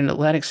think we were in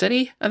Atlantic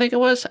City, I think it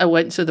was. I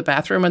went into the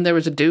bathroom and there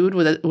was a dude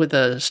with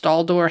a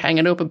stall door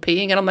hanging open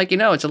peeing. And I'm like,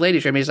 it's a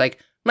ladies' room. He's like,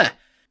 meh,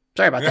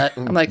 sorry about that.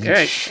 I'm like, all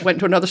right, went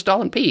into another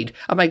stall and peed.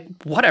 I'm like,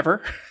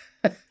 whatever.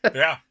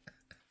 Yeah.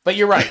 But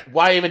you're right.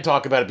 Why even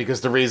talk about it? Because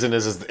the reason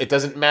is it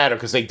doesn't matter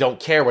because they don't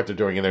care what they're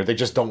doing in there. They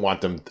just don't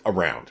want them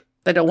around.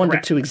 They don't want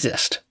it to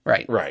exist.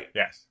 Right. Right.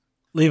 Yes.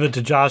 Leave it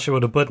to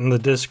Joshua to put in the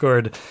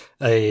Discord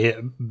a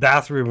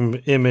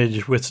bathroom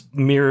image with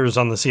mirrors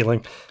on the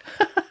ceiling.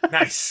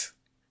 Nice.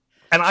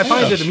 And I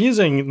find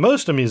it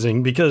most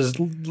amusing, because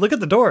look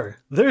at the door.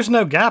 There's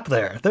no gap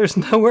there. There's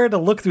nowhere to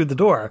look through the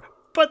door.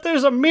 But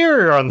there's a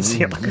mirror on the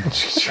ceiling.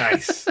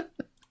 Nice.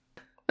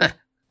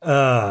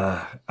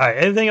 All right,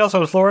 anything else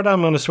on Florida?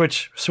 I'm going to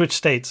switch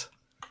states.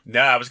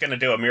 No, I was going to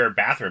do a mirrored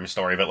bathroom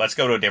story, but let's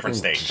go to a different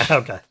state.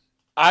 Okay.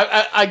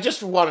 I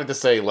just wanted to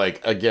say,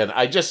 like, again,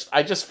 I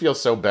just feel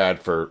so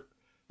bad for...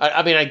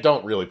 I mean, I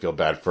don't really feel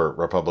bad for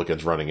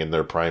Republicans running in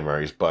their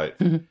primaries, but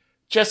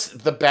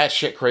just the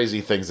batshit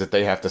crazy things that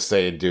they have to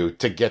say and do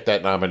to get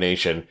that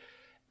nomination,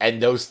 and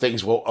those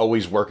things will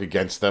always work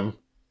against them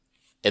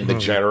in the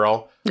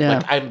general. Yeah.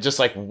 Like, I'm just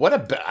like,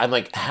 I'm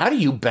like, how do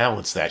you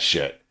balance that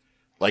shit?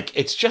 Like,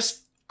 it's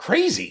just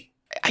crazy.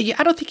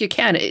 I don't think you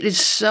can. It is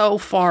so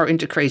far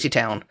into crazy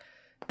town.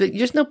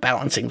 There's no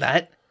balancing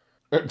that.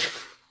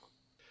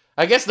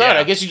 I guess not.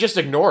 Yeah. I guess you just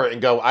ignore it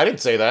and go, I didn't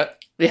say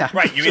that. Yeah.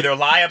 Right, you either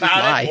lie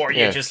about it or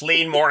you Yeah. just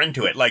lean more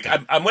into it. Like,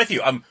 I'm with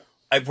you.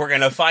 We're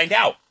going to find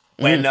out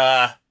when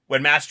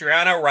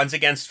Mastriano runs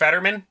against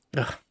Fetterman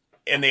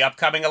in the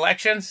upcoming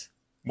elections.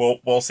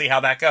 We'll see how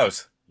that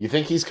goes. You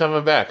think he's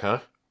coming back, huh?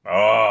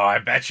 Oh, I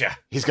betcha.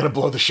 He's going to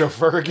blow the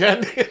chauffeur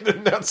again?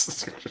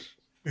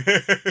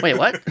 Wait,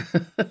 what?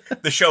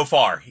 The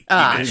shofar.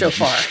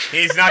 Shofar.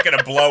 He's not going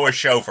to blow a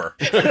chauffeur.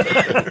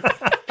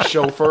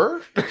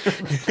 Chauffeur?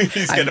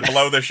 He's going to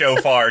blow the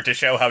shofar to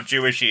show how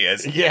Jewish he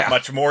is. Yeah.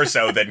 Much more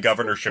so than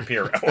Governor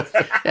Shapiro.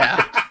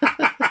 Yeah.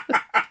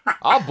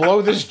 I'll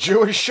blow this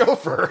Jewish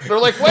chauffeur. They're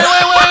like, wait.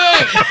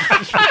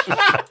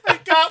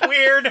 It got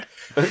weird.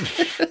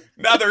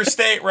 Another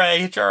state,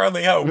 Ray.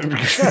 Charlie Hope.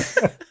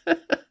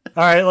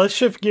 All right, let's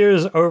shift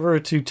gears over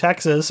to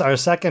Texas, our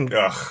second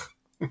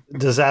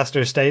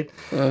disaster state.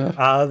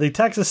 The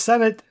Texas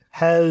Senate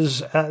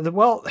has,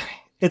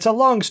 it's a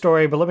long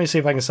story, but let me see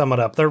if I can sum it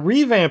up. They're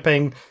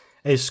revamping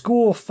a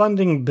school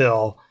funding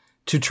bill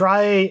to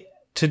try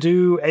to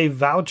do a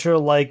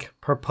voucher-like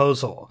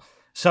proposal.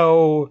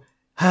 So,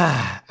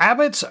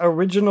 Abbott's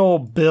original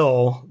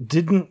bill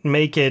didn't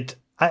make it.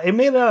 It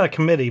made it out of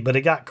committee, but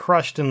it got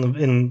crushed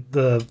in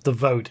the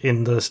vote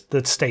in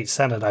the state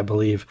Senate, I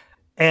believe.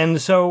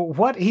 And so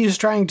what he's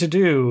trying to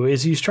do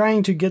is he's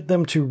trying to get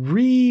them to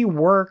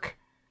rework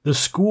the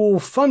school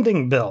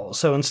funding bill.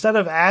 So instead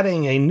of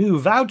adding a new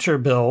voucher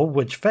bill,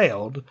 which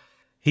failed,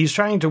 he's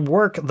trying to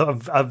work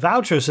a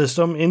voucher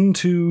system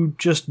into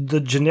just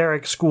the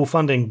generic school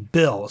funding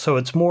bill. So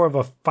it's more of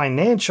a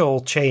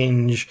financial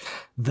change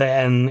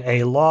than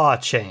a law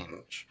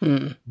change.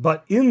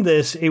 But in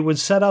this, it would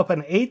set up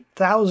an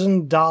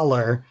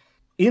 $8,000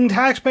 in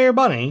taxpayer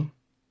money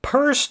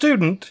per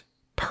student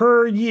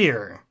per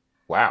year.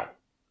 Wow.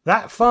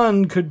 that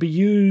fund could be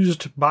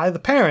used by the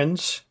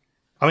parents.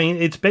 I mean,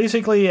 it's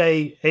basically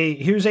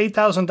here's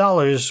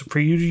 $8,000 for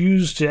you to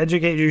use to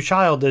educate your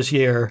child this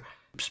year.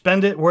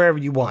 Spend it wherever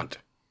you want.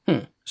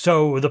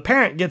 So the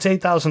parent gets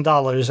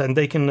 $8,000 and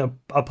they can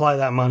apply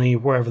that money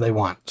wherever they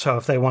want. So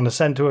if they want to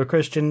send to a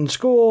Christian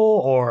school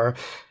or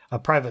a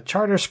private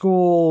charter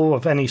school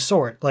of any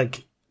sort,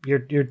 like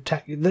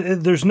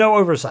there's no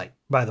oversight,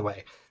 by the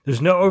way. There's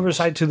no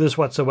oversight to this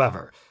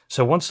whatsoever.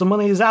 So once the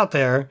money is out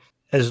there,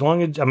 as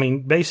long as, I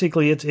mean,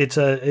 basically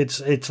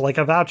it's like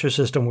a voucher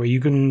system where you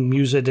can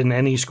use it in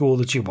any school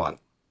that you want.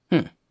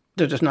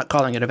 They're just not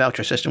calling it a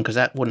voucher system because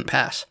that wouldn't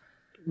pass.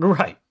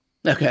 Right.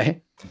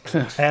 Okay.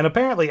 And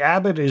apparently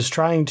Abbott is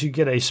trying to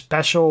get a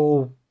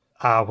special,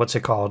 what's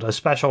it called? A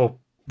special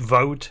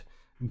vote,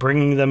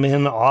 bringing them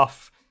in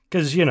off,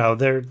 because, you know,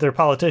 they're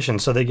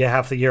politicians, so they get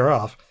half the year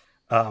off.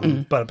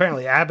 But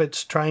apparently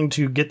Abbott's trying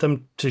to get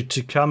them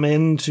to come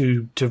in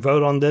to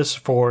vote on this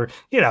for,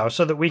 you know,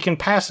 so that we can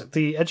pass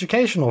the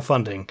educational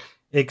funding,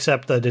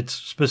 except that it's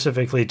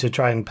specifically to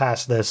try and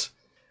pass this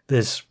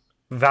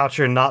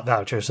voucher, not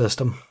voucher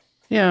system.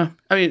 Yeah.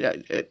 I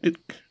mean,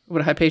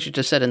 what Hypatia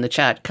just said in the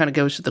chat kind of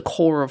goes to the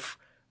core of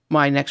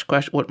my next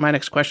question. What my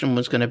next question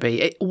was going to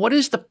be: what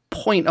is the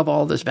point of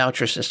all this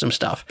voucher system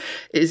stuff?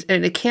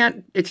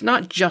 It's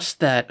not just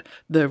that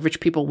the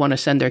rich people want to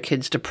send their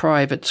kids to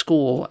private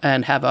school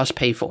and have us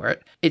pay for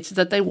it. It's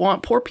that they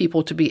want poor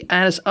people to be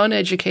as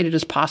uneducated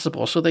as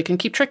possible so they can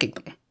keep tricking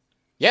them.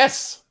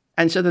 Yes.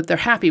 And so that they're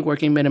happy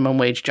working minimum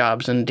wage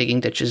jobs and digging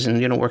ditches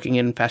and, you know, working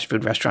in fast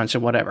food restaurants or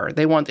whatever.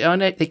 They want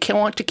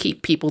to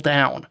keep people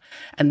down.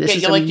 And this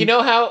is like, you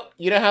know how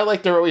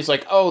like they're always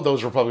like, oh,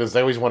 those Republicans,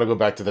 they always want to go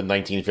back to the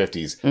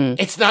 1950s.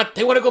 It's not.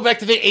 They want to go back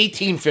to the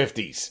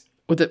 1850s.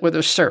 Where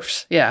there's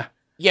serfs. Yeah.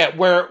 Yeah,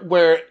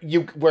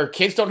 where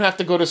kids don't have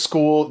to go to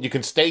school, you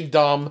can stay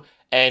dumb,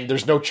 and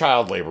there's no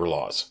child labor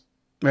laws.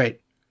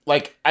 Right.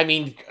 Like, I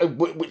mean,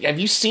 have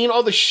you seen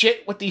all the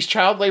shit with these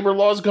child labor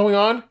laws going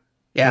on?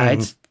 Yeah,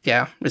 it's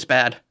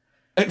bad.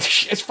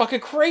 It's fucking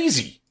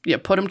crazy. Yeah,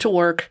 put them to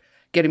work,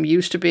 get them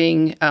used to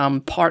being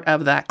part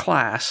of that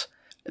class.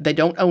 They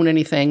don't own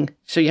anything,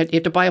 so you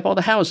have to buy up all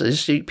the houses.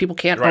 So people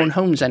can't own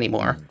homes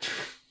anymore.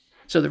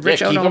 So the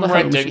rich own all the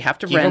homes. You have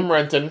to rent. Keep them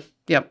renting.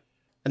 Yep.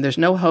 And there's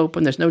no hope,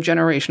 and there's no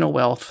generational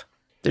wealth.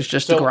 There's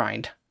just a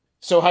grind.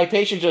 So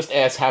Hypatia just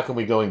asked, how can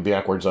we going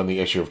backwards on the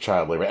issue of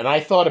child labor? And I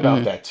thought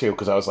about that, too,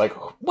 because I was like,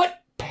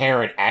 what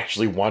parent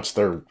actually wants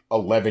their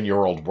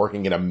 11-year-old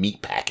working in a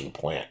meatpacking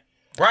plant?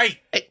 Right.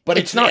 But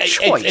it's not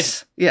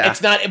choice.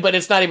 It's not, but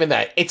it's not even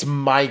that. It's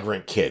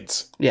migrant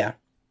kids. Yeah.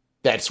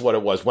 That's what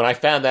it was. When I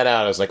found that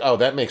out, I was like, oh,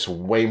 that makes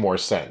way more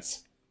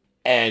sense.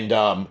 And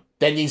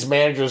then these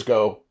managers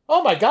go,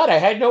 oh my God, I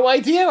had no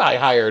idea I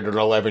hired an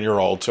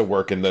 11-year-old to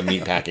work in the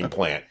meatpacking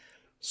plant.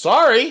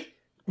 Sorry.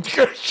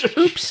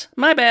 Oops,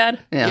 my bad.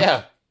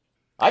 Yeah.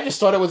 I just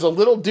thought it was a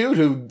little dude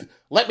who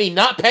let me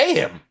not pay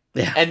him.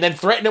 Yeah. And then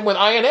threaten him with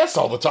INS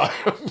all the time.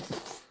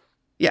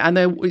 Yeah, and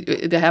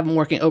they have them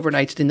working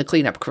overnights in the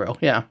cleanup crew.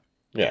 Yeah.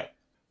 Yeah.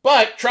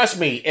 But trust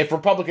me, if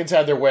Republicans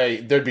had their way,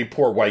 there'd be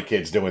poor white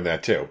kids doing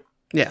that too.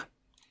 Yeah.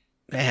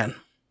 Man.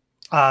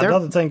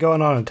 Another thing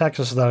going on in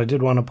Texas that I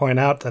did want to point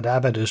out that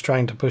Abbott is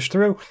trying to push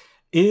through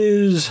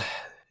is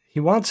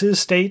he wants his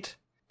state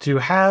to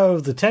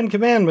have the 10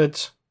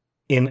 Commandments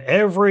in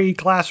every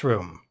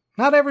classroom.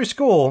 Not every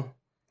school.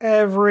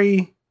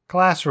 Every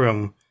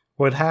classroom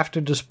would have to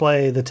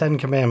display the 10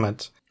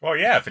 Commandments. Well,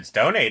 yeah, if it's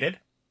donated.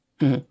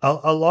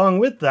 Along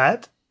with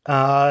that,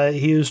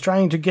 he is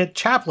trying to get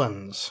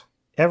chaplains.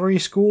 Every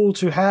school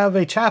to have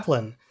a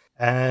chaplain.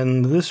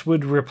 And this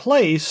would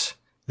replace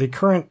the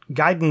current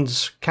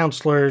guidance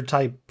counselor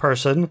type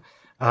person.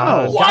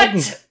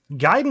 What?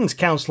 Guidance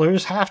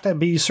counselors have to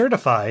be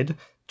certified.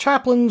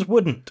 Chaplains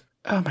wouldn't.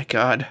 Oh my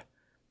God.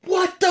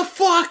 What the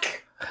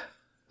fuck?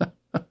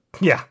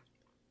 Yeah.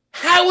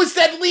 How is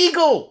that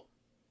legal?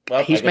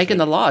 Well, he's making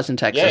the laws in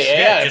Texas.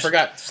 Yeah, I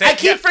forgot. I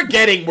keep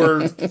forgetting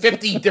we're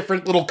 50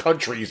 different little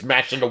countries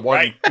mashed into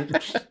one.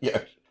 Right.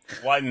 Yeah.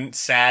 One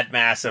sad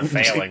mass of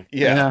failing.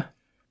 Yeah.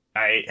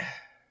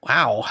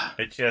 Wow.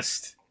 It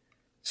just...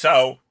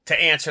 So,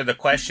 to answer the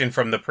question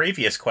from the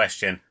previous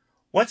question,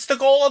 what's the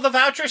goal of the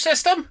voucher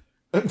system?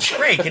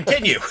 Great,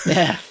 continue.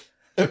 Yeah.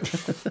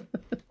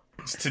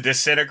 It's to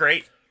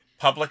disintegrate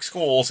public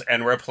schools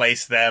and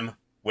replace them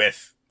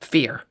with...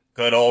 fear.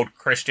 Good old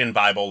Christian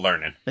Bible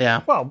learning.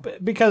 Yeah. Well,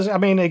 because, I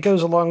mean, it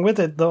goes along with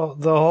it, the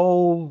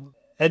whole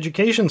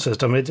education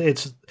system.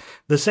 It's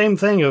the same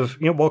thing of,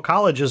 you know, well,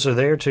 colleges are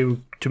there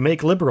to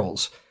make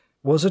liberals.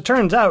 Well, as it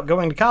turns out,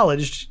 going to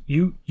college,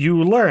 you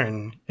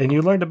learn, and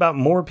you learn about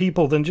more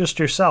people than just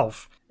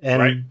yourself.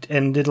 And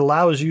it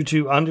allows you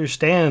to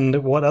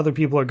understand what other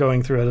people are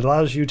going through. It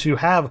allows you to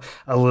have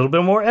a little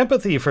bit more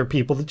empathy for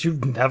people that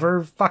you've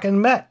never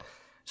fucking met.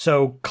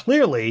 So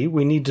clearly,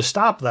 we need to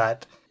stop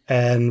that.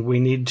 And we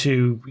need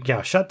to,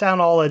 shut down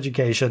all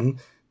education,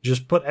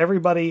 just put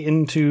everybody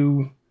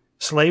into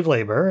slave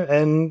labor,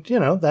 and,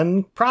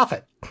 then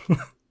profit.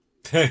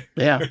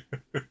 Yeah.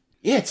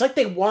 Yeah, it's like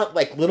they want,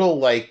 like, little,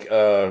 like,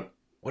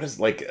 what is,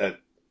 like,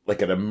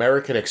 like an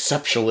American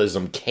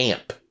exceptionalism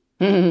camp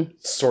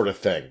sort of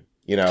thing,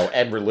 you know,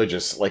 and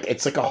religious. Like,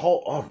 it's like a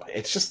whole,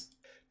 it's just,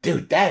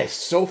 dude, that is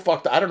so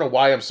fucked up. I don't know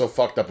why I'm so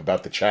fucked up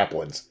about the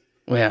chaplains.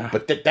 Yeah.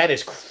 But that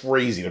is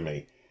crazy to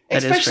me.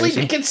 That Especially is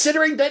crazy.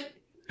 considering that,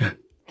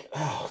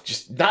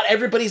 just not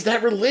everybody's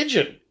that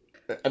religion.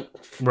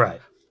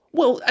 Right.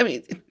 Well, I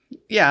mean,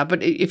 yeah,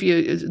 but if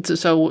you,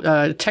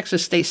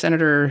 Texas State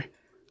Senator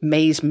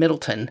Mays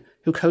Middleton,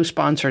 who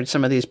co-sponsored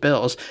some of these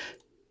bills,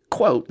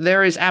 quote,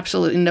 "There is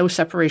absolutely no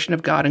separation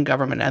of God and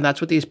government, and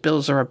that's what these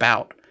bills are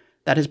about.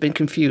 That has been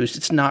confused.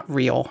 It's not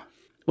real.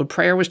 When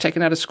prayer was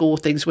taken out of school,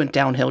 things went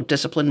downhill.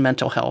 Discipline,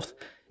 mental health.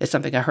 It's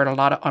something I heard a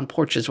lot on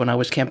porches when I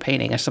was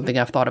campaigning. It's something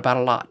I've thought about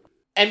a lot."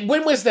 And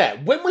when was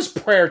that? When was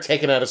prayer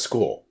taken out of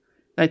school?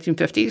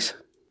 1950s,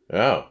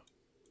 Oh.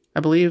 I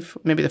believe,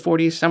 maybe the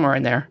 40s, somewhere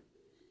in there.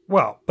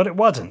 Well, but it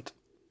wasn't.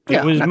 It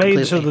Yeah, was not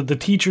made so completely. that the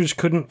teachers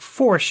couldn't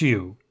force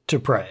you to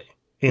pray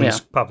in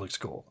public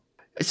school.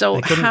 So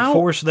They couldn't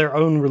force their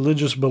own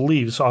religious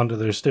beliefs onto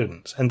their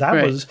students. And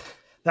that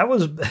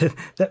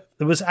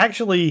was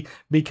actually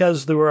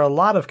because there were a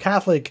lot of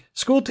Catholic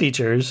school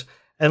teachers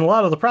and a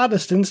lot of the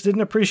Protestants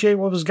didn't appreciate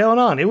what was going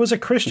on. It was a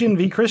Christian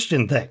v.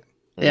 Christian thing.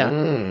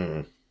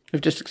 Yeah.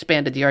 We've just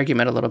expanded the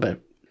argument a little bit.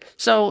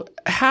 So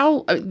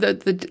how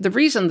the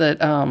reason that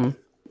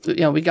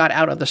we got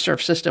out of the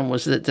serf system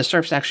was that the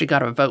serfs actually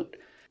got a vote.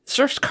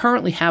 Serfs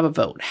currently have a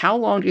vote. How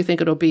long do you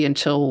think it'll be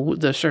until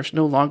the serfs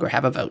no longer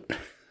have a vote?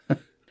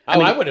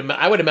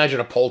 I would imagine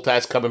a poll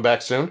tax coming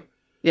back soon.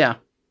 Yeah.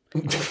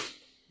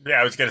 Yeah,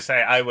 I was going to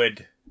say I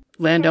would.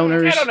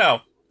 Landowners. I don't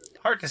know.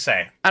 Hard to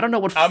say. I don't know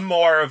what. I'm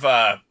more of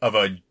a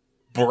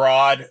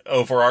broad,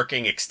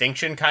 overarching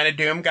extinction kind of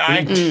doom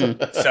guy.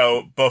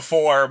 So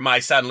before my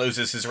son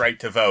loses his right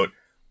to vote,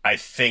 I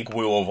think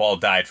we will have all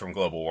died from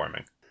global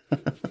warming.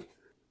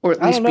 Or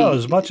at I least don't know.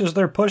 As much as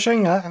they're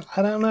pushing, I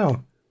don't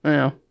know.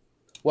 Yeah.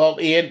 Well,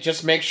 Ian,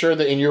 just make sure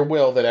that in your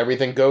will that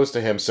everything goes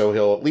to him so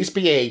he'll at least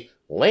be a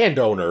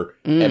landowner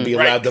and be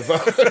allowed to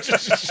vote.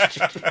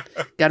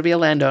 Got to be a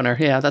landowner.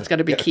 Yeah, that's got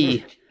to be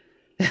key.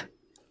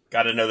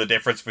 Got to know the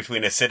difference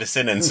between a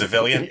citizen and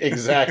civilian.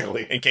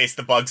 Exactly. In case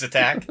the bugs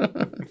attack.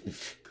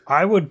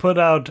 I would put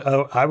out.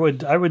 I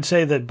would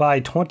say that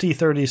by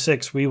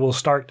 2036 we will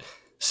start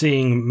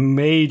seeing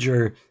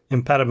major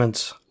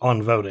impediments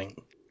on voting.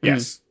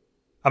 Yes.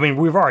 I mean,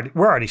 we're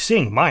already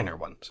seeing minor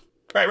ones.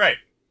 Right.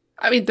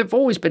 I mean, there've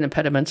always been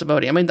impediments to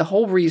voting. I mean, the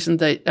whole reason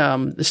that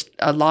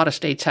a lot of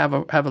states have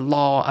a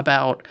law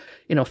about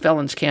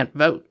felons can't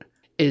vote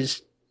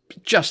is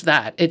just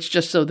that. It's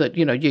just so that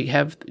you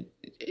have.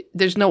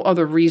 There's no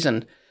other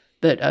reason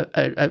that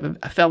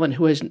a felon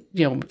who has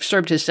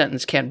served his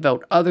sentence can't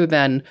vote other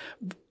than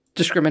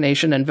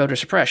discrimination and voter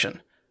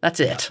suppression. That's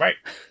it. Right.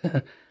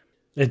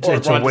 It's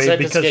Or a way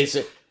because case,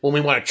 when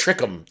we want to trick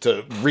them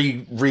to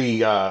arrest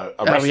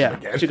them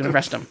again. So you can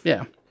arrest them.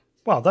 Yeah.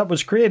 well, that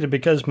was created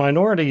because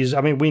minorities.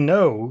 I mean, we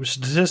know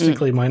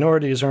statistically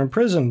minorities are in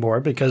prison more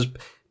because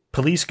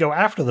police go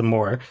after them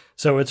more.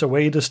 So it's a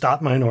way to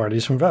stop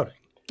minorities from voting.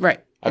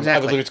 Right.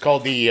 Exactly. I believe it's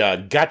called the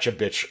gotcha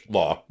bitch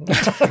law.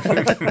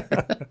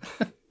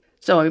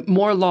 So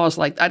more laws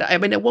like I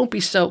mean, it won't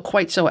be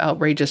quite so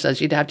outrageous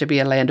as you'd have to be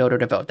a landowner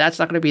to vote. That's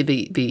not going to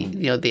be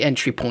the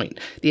entry point.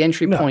 The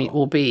entry point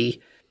will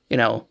be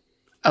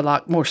a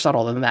lot more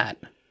subtle than that,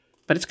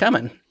 but it's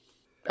coming.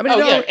 I mean,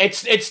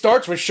 it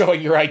starts with showing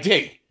your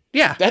ID.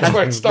 Yeah, that's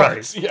where it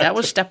starts. Right. Yeah. That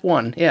was step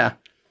one. Yeah,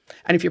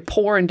 and if you're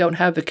poor and don't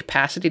have the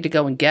capacity to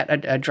go and get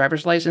a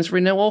driver's license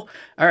renewal,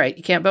 all right,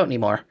 you can't vote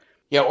anymore.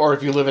 Yeah, or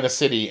if you live in a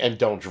city and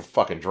don't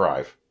fucking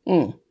drive.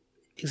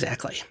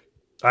 Exactly.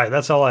 All right,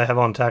 that's all I have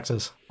on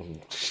taxes.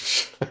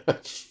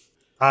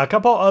 A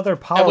couple other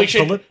And we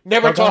should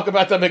never talk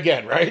about them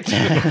again, right?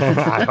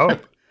 I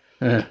hope.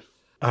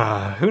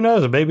 Who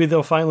knows? Maybe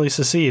they'll finally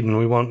secede and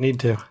we won't need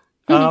to.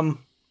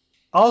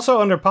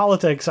 Also, under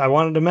politics, I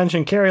wanted to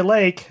mention Kari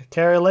Lake.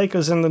 Kari Lake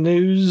was in the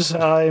news,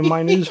 in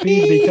my news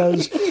feed,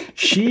 because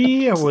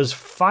she was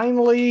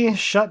finally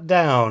shut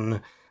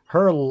down.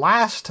 Her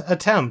last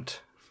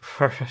attempt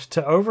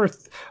to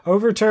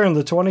overturn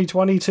the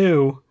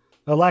 2022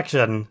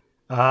 election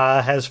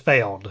has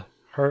failed.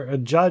 A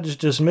judge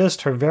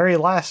dismissed her very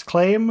last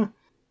claim,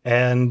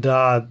 and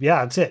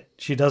that's it.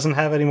 She doesn't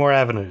have any more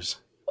avenues.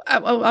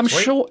 I'm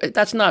sure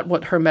that's not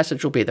what her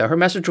message will be, though. Her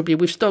message will be,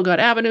 we've still got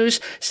avenues.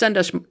 Send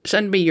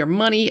me your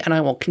money, and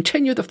I will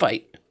continue the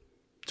fight.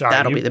 Sorry,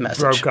 that'll be the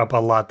message. Broke up a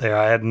lot there.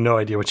 I had no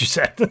idea what you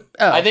said.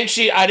 I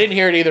didn't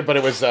hear it either, but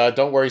it was,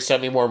 don't worry,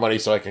 send me more money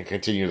so I can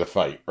continue the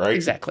fight, right?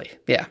 Exactly,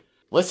 yeah.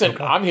 Listen,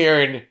 okay. I'm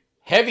hearing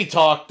heavy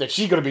talk that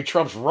she's going to be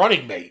Trump's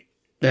running mate.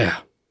 Yeah.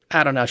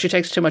 I don't know. She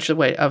takes too much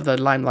of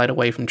the limelight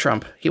away from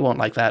Trump. He won't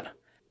like that.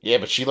 Yeah,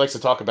 but she likes to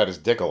talk about his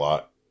dick a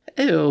lot.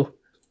 Ew.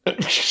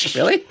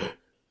 Really?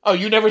 Oh,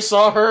 you never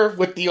saw her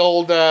with the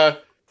old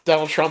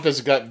Donald Trump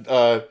has got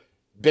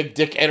big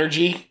dick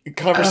energy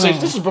conversation?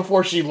 Oh. This is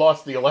before she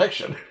lost the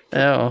election.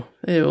 Oh,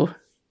 ew.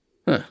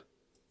 Huh.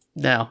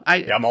 No,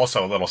 I'm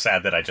also a little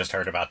sad that I just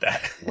heard about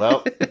that.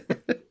 Well,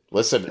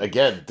 Listen,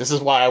 again, this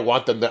is why I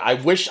want them to...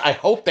 I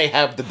hope they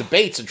have the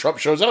debates and Trump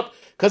shows up,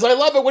 because I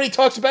love it when he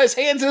talks about his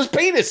hands and his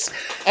penis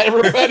at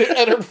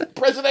a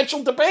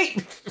presidential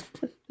debate.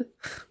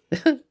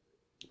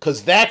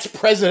 Because that's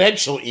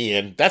presidential,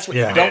 Ian. That's what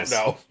you don't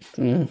know.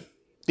 Mm.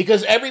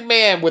 Because every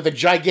man with a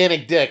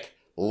gigantic dick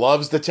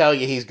loves to tell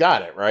you he's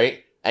got it,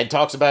 right? And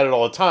talks about it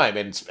all the time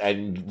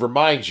and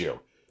reminds you.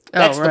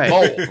 That's the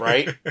mold,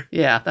 right?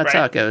 Yeah, that's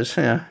how it goes.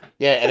 Yeah.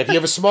 Yeah, and if you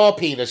have a small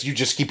penis, you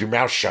just keep your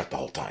mouth shut the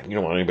whole time. You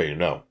don't want anybody to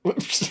know. I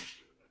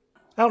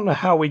don't know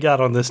how we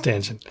got on this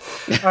tangent.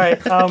 All right.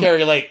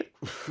 Kari Lake.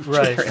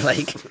 Right. Kari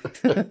Lake.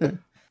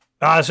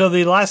 So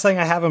the last thing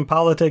I have in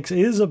politics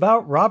is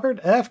about Robert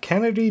F.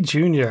 Kennedy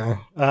Jr.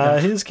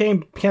 His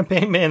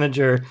campaign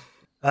manager,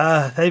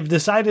 they've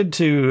decided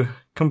to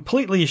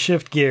completely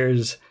shift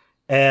gears,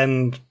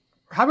 and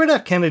Robert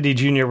F. Kennedy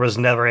Jr. was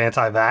never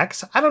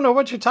anti-vax. I don't know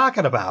what you're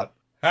talking about.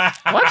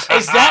 What?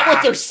 Is that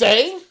what they're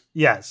saying?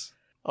 Yes.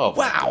 Oh,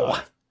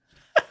 wow.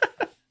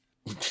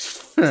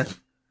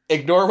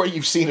 Ignore what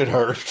you've seen and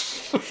heard.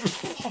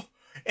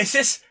 Is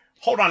this...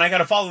 Hold on, I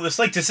gotta follow this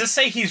link. Does this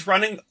say he's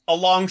running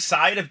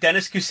alongside of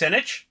Dennis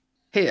Kucinich?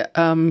 Hey,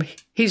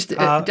 he's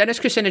Dennis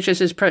Kucinich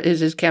is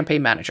his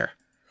campaign manager.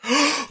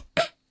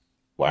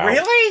 Wow.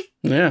 Really?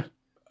 Yeah.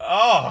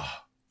 Oh,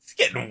 it's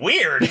getting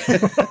weird.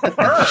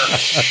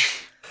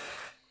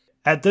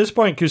 At this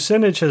point,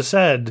 Kucinich has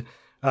said,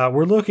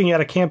 we're looking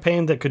at a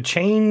campaign that could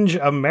change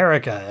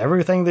America,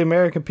 everything the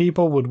American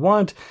people would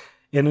want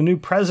in a new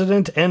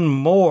president and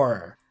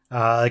more.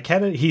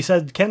 He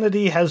said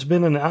Kennedy has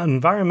been an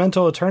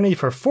environmental attorney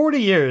for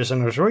 40 years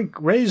and has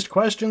raised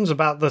questions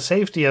about the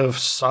safety of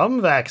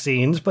some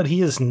vaccines, but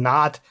he is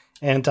not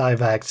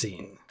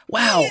anti-vaccine.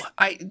 Wow.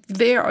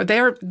 They're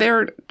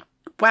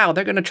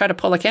going to try to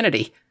pull a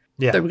Kennedy.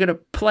 Yeah. They're going to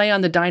play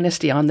on the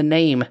dynasty, on the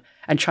name,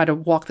 and try to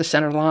walk the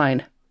center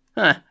line.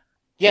 Huh.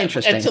 Yeah,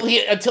 interesting.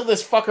 Until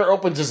this fucker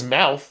opens his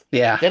mouth.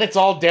 Yeah. Then it's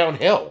all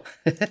downhill.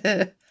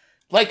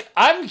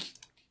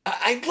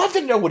 I'd love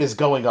to know what is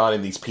going on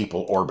in these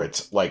people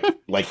orbits. Like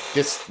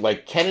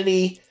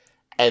Kennedy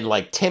and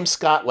like Tim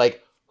Scott.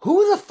 Like,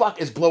 who the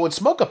fuck is blowing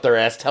smoke up their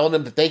ass, telling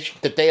them that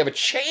they have a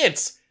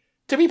chance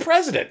to be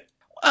president?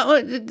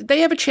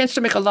 They have a chance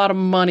to make a lot of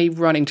money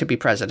running to be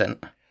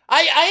president.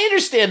 I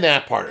understand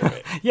that part of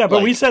it. Yeah,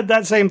 but we said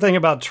that same thing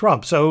about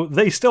Trump, so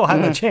they still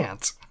have a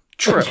chance.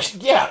 True.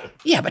 Yeah.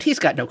 Yeah, but he's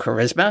got no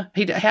charisma.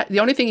 The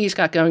only thing he's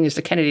got going is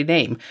the Kennedy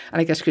name, and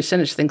I guess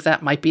Kucinich thinks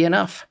that might be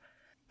enough.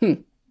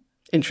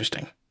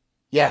 Interesting.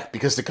 Yeah,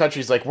 because the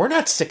country's like, we're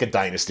not sick of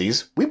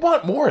dynasties. We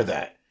want more of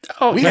that.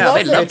 Oh,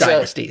 they love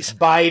dynasties.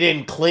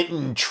 Biden,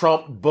 Clinton,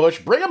 Trump, Bush,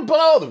 bring them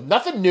both.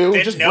 Nothing new.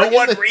 Did no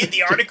one read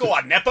the article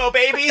on Nepo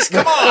babies?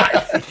 Come on.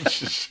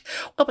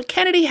 Well, but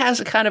Kennedy has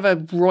a kind of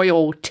a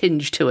royal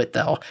tinge to it,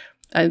 though.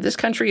 This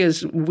country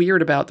is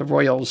weird about the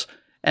royals,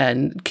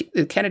 and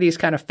Kennedy's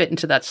kind of fit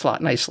into that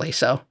slot nicely,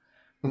 so.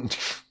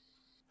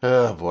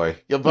 Oh, boy.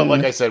 Yeah, but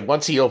like I said,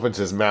 once he opens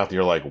his mouth,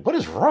 you're like, what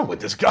is wrong with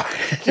this guy?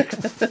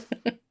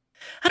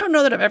 I don't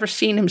know that I've ever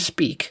seen him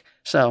speak,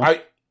 so.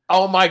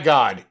 Oh, my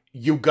God.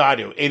 You got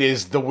to. It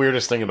is the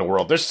weirdest thing in the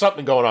world. There's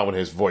something going on with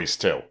his voice,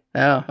 too.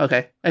 Oh,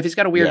 okay. If he's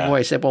got a weird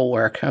voice, it will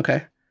work.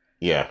 Okay.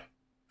 Yeah.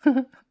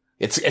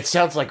 It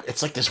sounds like,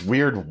 it's like this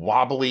weird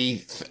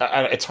wobbly,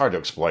 it's hard to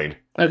explain.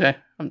 Okay.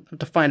 I'm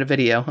to find a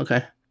video.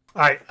 Okay.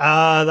 All right.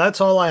 That's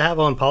all I have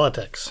on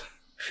politics.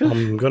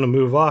 I'm going to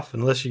move off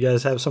unless you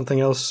guys have something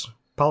else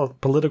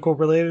political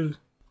related.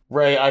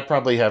 Ray, I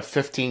probably have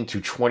 15 to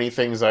 20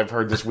 things I've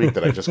heard this week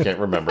that I just can't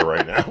remember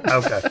right now.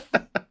 Okay.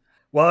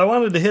 Well, I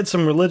wanted to hit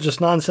some religious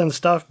nonsense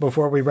stuff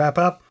before we wrap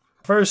up.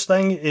 First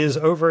thing is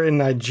over in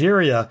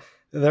Nigeria,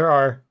 there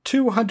are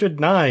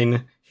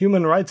 209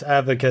 human rights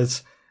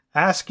advocates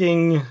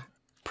asking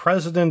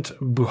President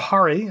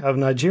Buhari of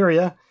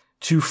Nigeria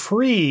to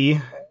free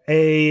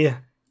a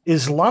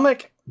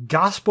Islamic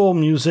gospel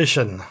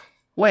musician.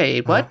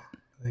 Wait, what?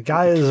 The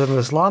guy is an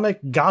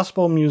Islamic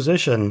gospel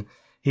musician.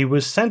 He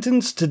was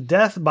sentenced to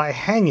death by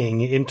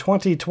hanging in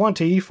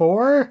 2020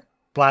 for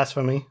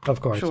blasphemy,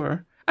 of course.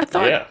 Sure. I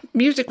thought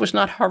music was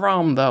not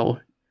haram,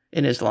 though,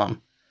 in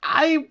Islam.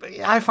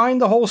 I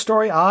find the whole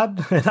story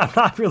odd, and I'm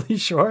not really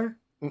sure.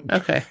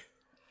 Okay.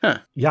 Huh.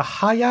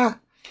 Yahaya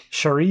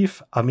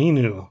Sharif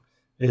Aminu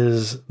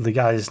is the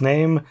guy's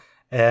name,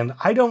 and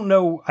I don't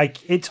know,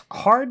 it's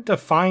hard to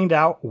find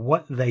out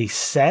what they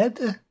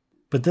said,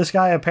 but this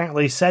guy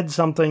apparently said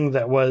something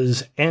that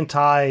was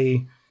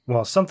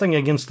something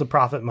against the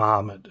Prophet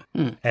Muhammad.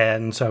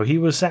 And so he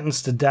was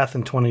sentenced to death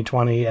in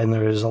 2020, and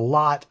there's a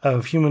lot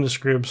of humanist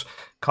groups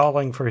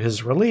calling for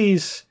his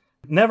release.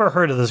 Never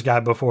heard of this guy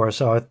before,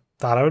 so I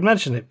thought I would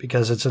mention it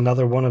because it's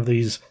another one of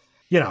these,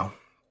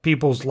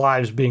 people's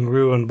lives being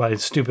ruined by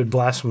stupid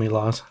blasphemy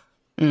laws.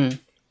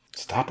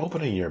 Stop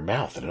opening your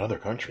mouth in other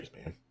countries,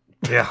 man.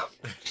 Yeah.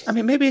 I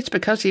mean, maybe it's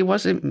because he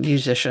was a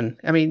musician.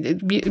 I mean,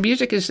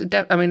 music is,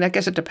 I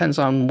guess it depends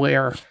on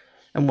where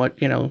and what,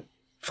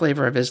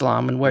 flavor of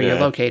Islam and where you're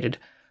located.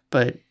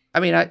 But, I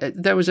mean,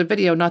 there was a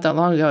video not that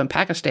long ago in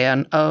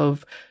Pakistan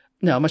of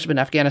No, it must have been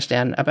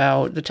Afghanistan,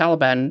 about the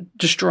Taliban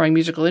destroying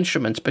musical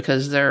instruments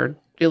because they're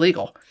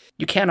illegal.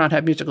 You cannot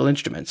have musical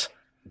instruments.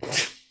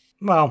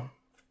 Well,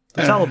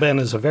 the Taliban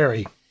is a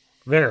very,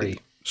 very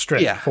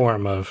strict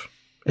form of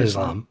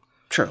Islam.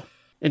 True.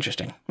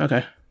 Interesting.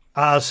 Okay.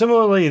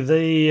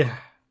 Similarly,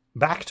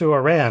 back to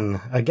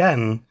Iran,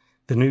 again,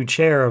 the new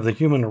chair of the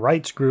human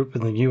rights group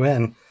in the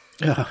UN.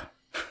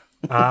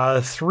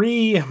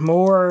 3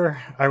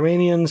 more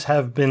Iranians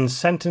have been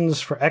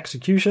sentenced for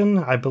execution.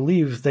 I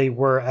believe they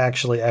were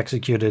actually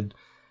executed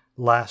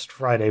last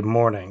Friday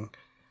morning.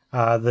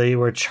 They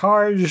were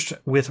charged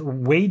with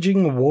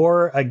waging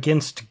war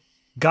against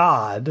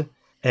God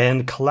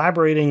and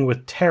collaborating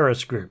with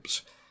terrorist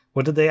groups.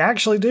 What did they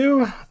actually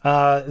do?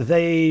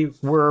 They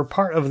were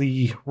part of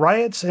the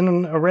riots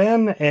in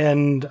Iran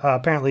and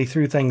apparently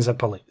threw things at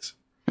police.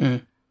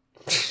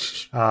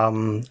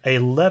 A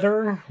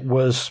letter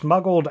was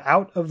smuggled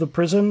out of the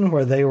prison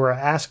where they were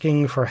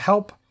asking for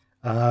help,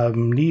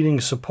 needing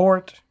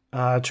support,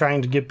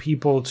 trying to get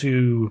people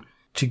to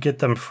get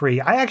them free.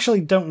 I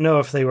actually don't know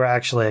if they were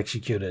actually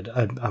executed.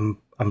 I'm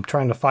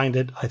trying to find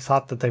it. I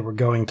thought that they were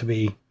going to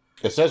be.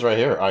 It says right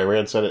here,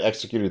 Iran said it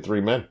executed 3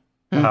 men.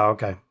 Oh,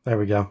 okay. There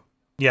we go.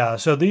 Yeah,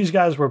 so these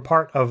guys were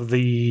part of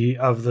the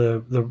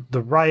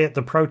riot,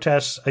 the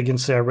protests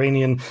against the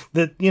Iranian.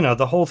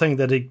 The whole thing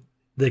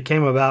that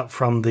came about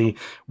from the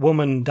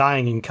woman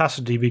dying in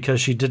custody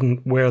because she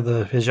didn't wear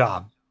the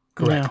hijab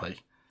correctly. Yeah.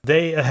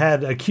 They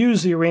had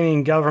accused the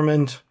Iranian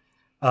government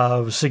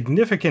of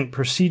significant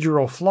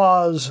procedural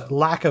flaws,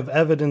 lack of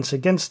evidence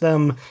against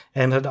them,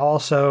 and had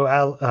also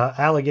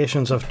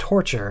allegations of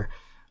torture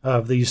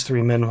of these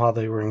 3 men while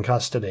they were in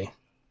custody.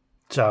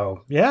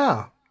 So,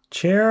 yeah,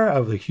 chair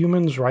of the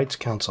Human Rights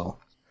Council.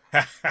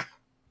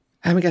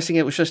 I'm guessing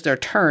it was just their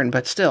turn,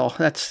 but still,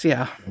 that's,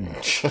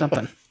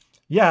 something.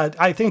 Yeah,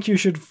 I think you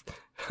should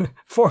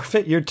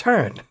forfeit your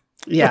turn.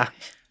 Yeah.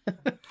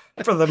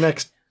 For the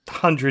next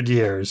 100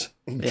 years.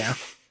 Yeah.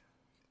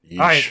 Yeesh.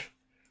 All right.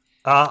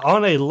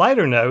 On a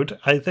lighter note,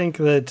 I think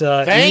that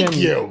Thank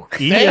you.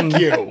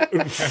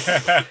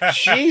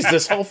 Jeez,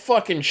 this whole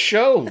fucking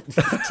show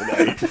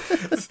tonight.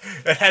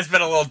 It has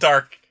been a little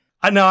dark.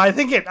 I know. I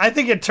think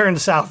it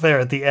turned south there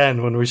at the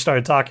end when we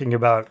started talking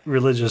about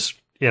religious,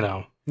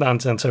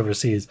 nonsense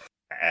overseas.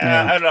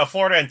 I don't know.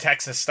 Florida and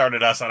Texas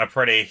started us on a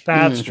pretty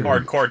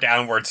hardcore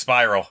downward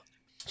spiral.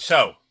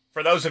 So,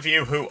 for those of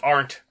you who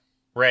aren't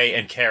Ray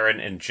and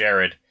Karen and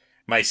Jared,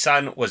 my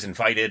son was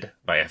invited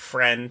by a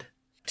friend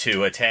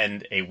to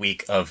attend a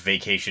week of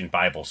vacation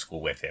Bible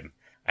school with him.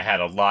 I had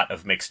a lot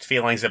of mixed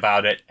feelings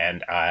about it,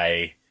 and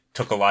I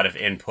took a lot of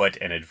input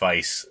and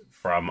advice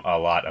from a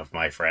lot of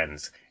my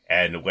friends.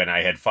 And when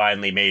I had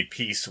finally made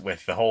peace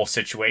with the whole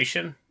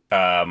situation,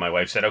 my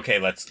wife said, okay,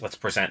 let's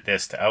present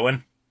this to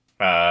Owen.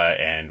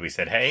 And we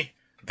said, hey,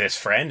 this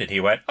friend, and he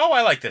went, oh,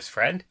 I like this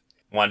friend.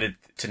 Wanted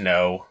to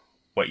know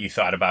what you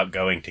thought about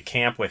going to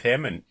camp with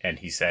him. And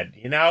he said,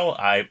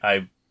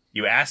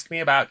 you asked me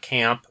about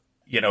camp,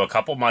 a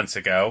couple months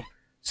ago,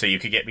 so you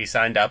could get me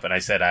signed up. And I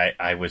said,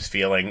 I was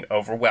feeling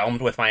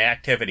overwhelmed with my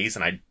activities,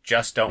 and I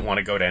just don't want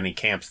to go to any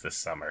camps this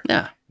summer.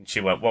 Yeah. And she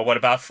went, well, what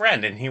about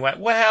friend? And he went,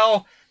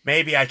 well,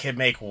 maybe I could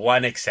make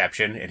one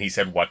exception. And he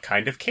said, what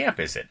kind of camp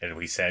is it? And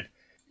we said,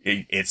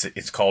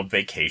 it's called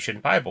Vacation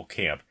Bible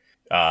Camp.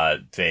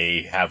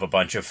 They have a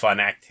bunch of fun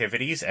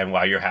activities, and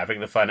while you're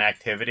having the fun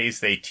activities,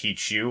 they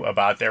teach you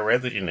about their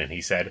religion. And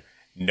he said,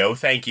 no,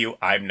 thank you,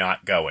 I'm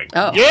not going.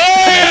 Oh.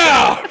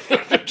 Yeah!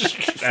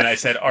 And I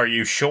said, are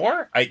you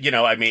sure? I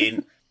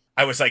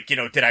was like,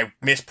 did I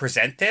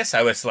mispresent this?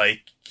 I was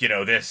like,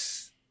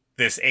 this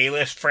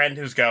A-list friend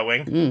who's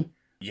going,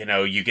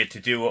 you get to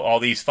do all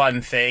these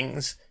fun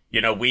things.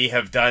 We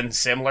have done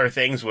similar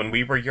things when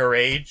we were your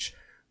age.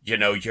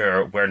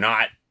 We're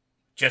not,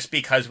 just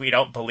because we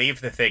don't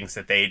believe the things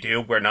that they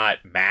do, we're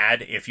not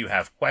mad if you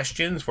have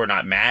questions. We're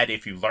not mad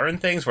if you learn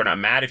things. We're not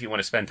mad if you want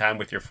to spend time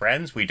with your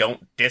friends. We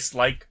don't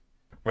dislike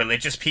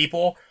religious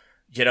people.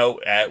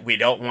 We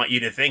don't want you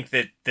to think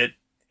that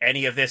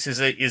any of this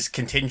is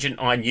contingent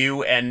on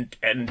you and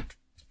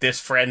this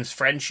friend's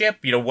friendship.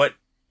 And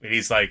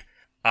he's like,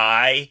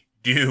 I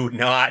do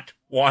not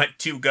want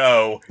to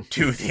go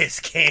to this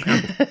camp.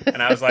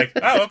 And I was like,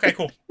 oh, okay,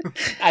 cool.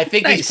 I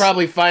think he's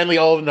probably finally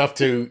old enough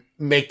to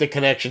make the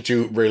connection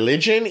to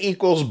religion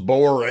equals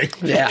boring.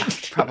 Yeah,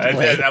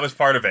 probably. That was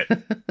part of it.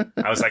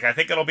 I was like, I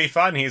think it'll be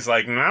fun. He's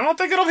like, no, I don't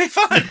think it'll be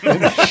fun.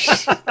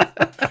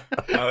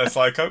 I was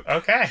like,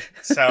 okay.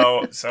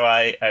 So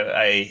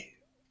I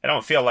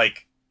don't feel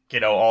like,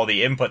 all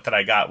the input that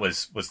I got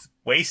was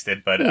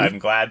wasted, but I'm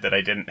glad that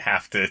I didn't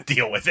have to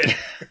deal with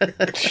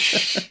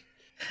it.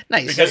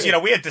 Nice. Because,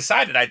 we had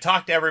decided, I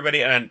talked to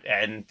everybody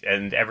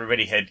and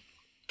everybody had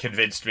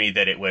convinced me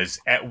that it was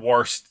at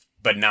worst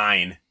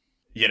benign,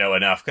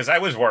 enough, because I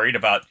was worried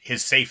about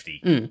his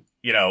safety.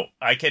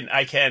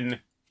 I can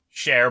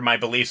share my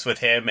beliefs with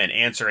him and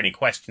answer any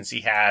questions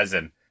he has.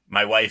 And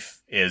my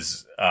wife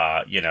is,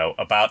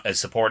 about as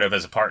supportive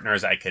as a partner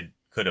as I could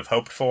have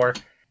hoped for.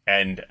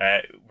 And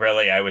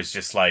really, I was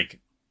just like,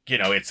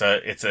 it's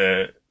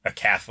a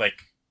Catholic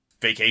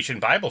Vacation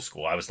Bible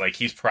School. I was like,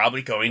 he's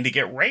probably going to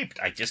get raped.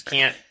 I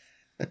can't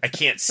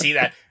see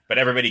that. But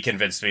everybody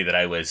convinced me that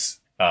it was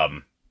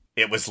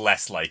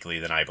less likely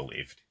than I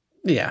believed.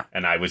 Yeah.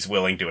 And I was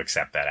willing to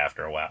accept that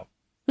after a while.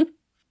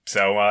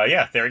 So,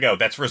 yeah, there we go.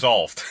 That's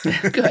resolved.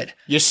 Good.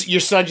 Your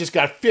son just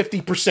got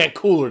 50%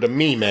 cooler to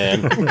me,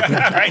 man. All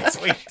right,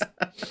 sweet.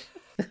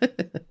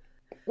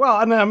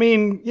 Well, I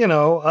mean,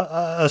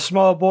 a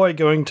small boy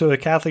going to a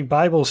Catholic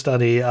Bible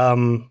study,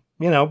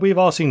 we've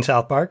all seen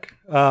South Park.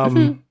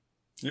 I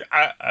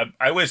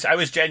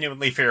was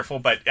genuinely fearful,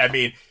 but I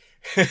mean,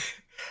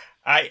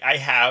 I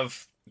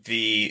have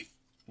the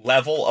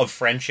level of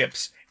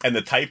friendships and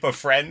the type of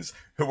friends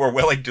who were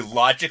willing to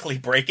logically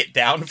break it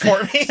down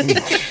for me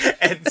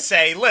and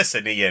say,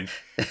 listen, Ian,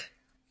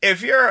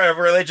 if you're a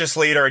religious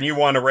leader and you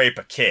want to rape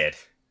a kid,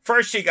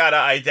 first you got to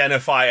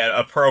identify an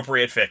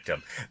appropriate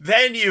victim.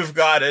 Then you've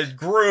got to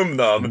groom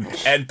them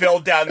and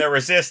build down their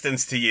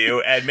resistance to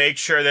you and make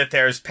sure that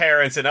there's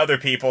parents and other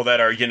people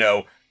that are,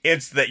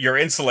 that you're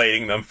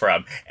insulating them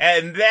from.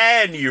 And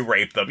then you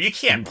rape them. You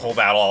can't pull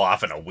that all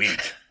off in a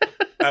week.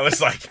 I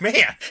was like,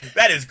 man,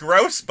 that is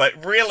gross,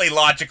 but really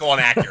logical and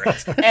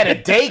accurate. And a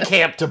day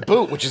camp to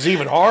boot, which is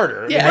even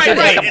harder. Yeah,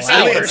 right.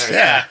 Hours.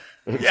 Yeah,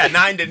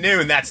 9 to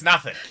noon, that's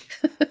nothing.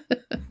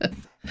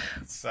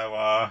 So,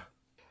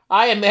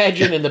 I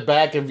imagine in the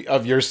back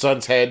of your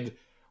son's head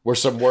were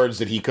some words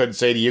that he couldn't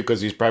say to you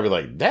because he's probably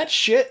like, that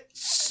shit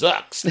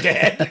sucks,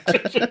 Dad.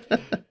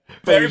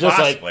 But you're just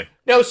possibly. Like,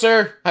 no,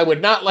 sir, I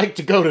would not like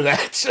to go to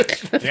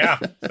that. Yeah,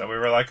 so we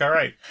were like, all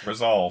right,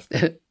 resolved.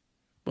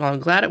 Well, I'm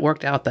glad it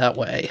worked out that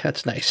way.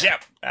 That's nice.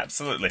 Yep,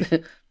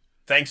 absolutely.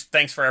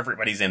 Thanks for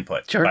everybody's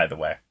input, Sure. by the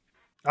way.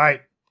 All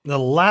right. The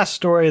last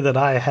story that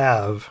I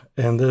have,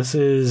 and this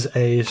is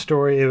a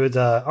story, it was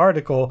an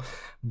article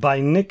by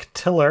Nick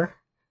Tiller.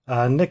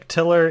 Nick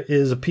Tiller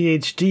is a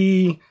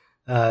PhD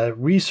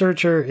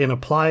researcher in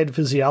applied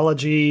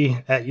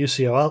physiology at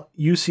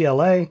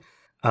UCLA,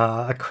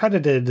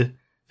 accredited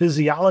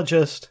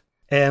physiologist,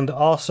 and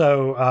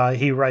also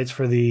he writes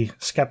for the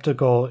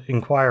Skeptical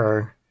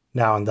Inquirer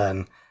now and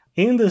then.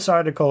 In this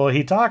article,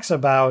 he talks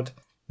about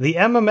the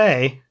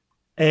MMA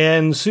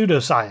and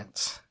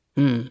pseudoscience.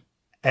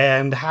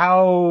 And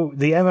how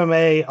the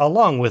MMA,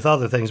 along with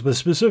other things, but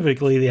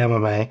specifically the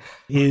MMA,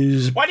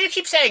 is... Why do you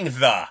keep saying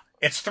the?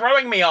 It's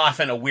throwing me off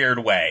in a weird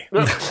way.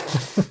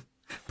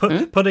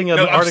 Putting an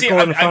article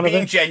in front I'm of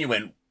being it?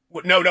 genuine.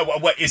 No,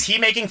 what, is he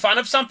making fun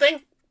of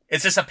something?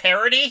 Is this a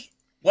parody?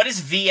 What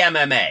is the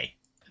MMA?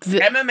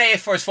 MMA,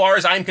 for as far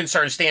as I'm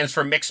concerned, stands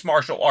for Mixed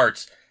Martial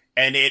Arts,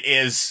 and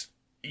it's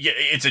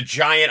a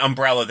giant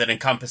umbrella that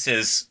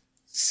encompasses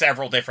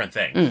several different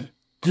things.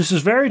 This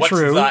is very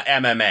true. What's the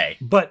MMA?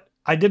 But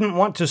I didn't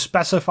want to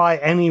specify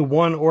any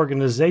one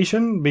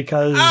organization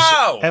because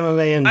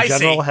MMA in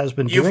general has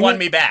been doing it. You've won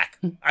me back.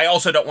 I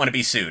also don't want to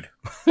be sued.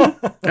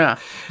 Yeah.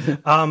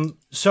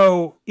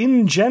 So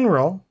in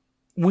general,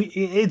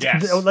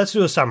 let's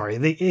do a summary.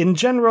 In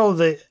general,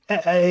 a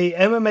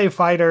MMA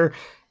fighter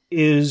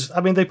is,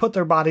 they put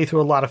their body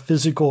through a lot of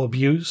physical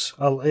abuse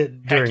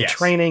during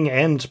training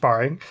and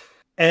sparring.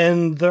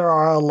 And there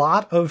are a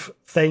lot of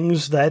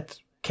things that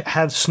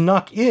have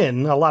snuck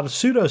in, a lot of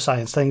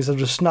pseudoscience things that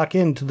have snuck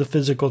into the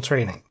physical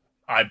training.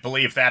 I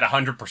believe that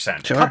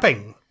 100%. Sure.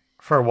 Cupping,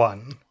 for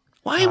one.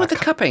 Why with the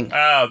cupping?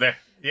 Oh,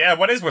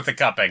 what is with the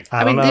cupping?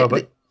 I don't know,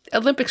 but the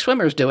Olympic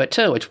swimmers do it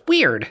too. It's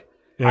weird.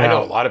 I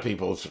know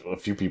a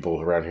few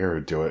people around here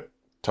who do it.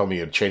 Tell me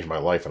it'd change my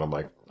life, and I'm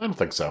like, I don't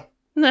think so.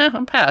 No,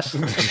 I'm past.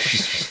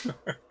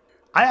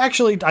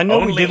 I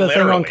know we did a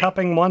thing on literally.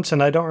 cupping once,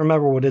 and I don't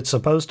remember what it's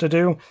supposed to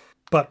do.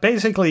 But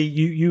basically,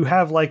 you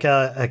have like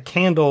a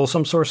candle,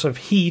 some source of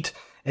heat,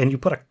 and you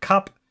put a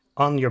cup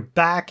on your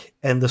back,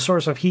 and the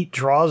source of heat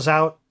draws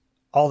out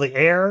all the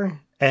air,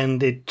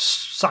 and it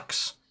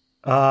sucks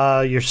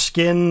your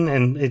skin,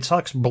 and it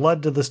sucks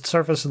blood to the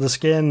surface of the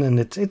skin, and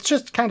it's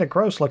just kind of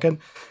gross looking.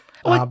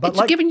 Well, but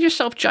it's giving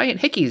yourself giant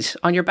hickeys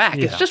on your back.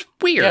 Yeah. It's just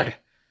weird.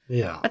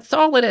 Yeah. That's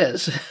all it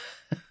is.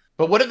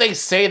 But what do they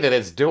say that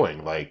it's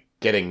doing? Like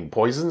getting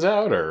poisons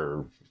out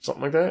or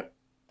something like that?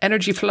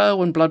 Energy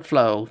flow and blood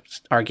flow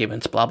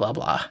arguments, blah, blah,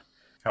 blah.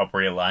 Help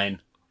realign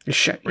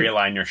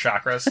your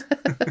chakras.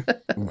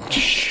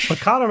 But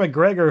Conor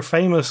McGregor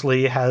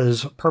famously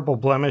has purple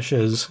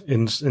blemishes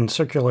in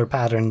circular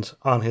patterns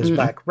on his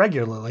back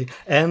regularly,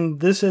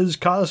 and this has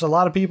caused a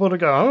lot of people to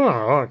go,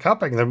 oh,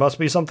 cupping, there must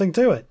be something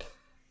to it.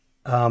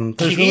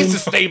 He's a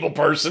stable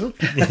person.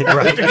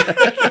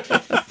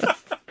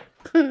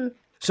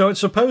 So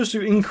it's supposed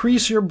to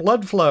increase your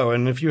blood flow,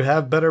 and if you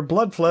have better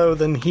blood flow,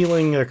 then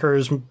healing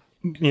occurs,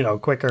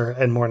 quicker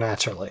and more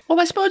naturally. Well,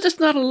 I suppose it's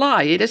not a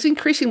lie. It is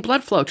increasing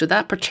blood flow to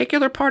that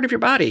particular part of your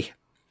body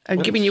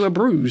and giving you a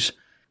bruise.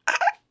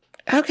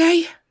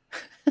 Okay.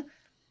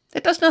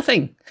 It does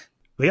nothing.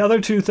 The other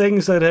two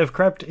things that have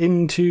crept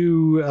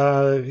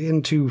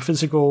into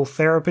physical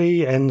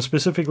therapy, and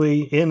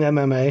specifically in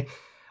MMA,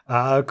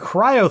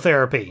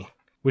 cryotherapy,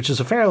 which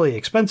is a fairly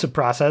expensive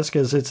process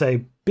because it's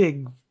a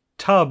big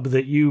tub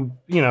that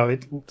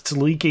it's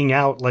leaking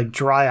out like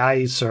dry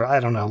ice or, I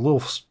don't know, a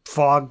little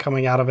fog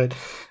coming out of it.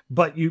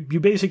 But you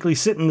basically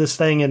sit in this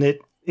thing and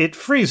it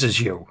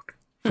freezes you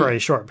for a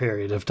short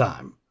period of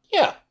time.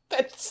 Yeah,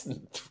 that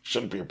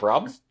shouldn't be a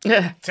problem.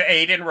 Yeah. To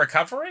aid in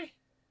recovery?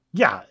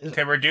 Yeah.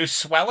 To reduce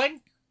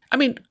swelling? I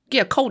mean,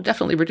 yeah, cold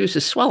definitely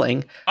reduces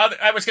swelling.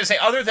 I was going to say,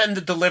 other than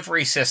the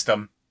delivery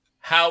system,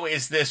 how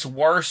is this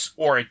worse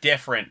or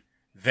different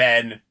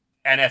than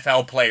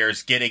NFL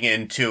players getting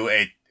into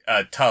a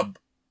tub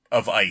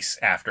of ice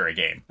after a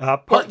game?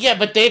 But Part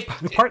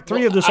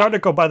 3 of this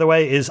article, by the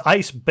way, is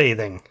ice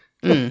bathing.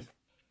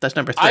 That's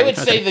number 3. I would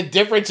say the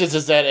difference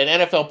is that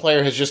an NFL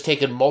player has just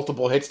taken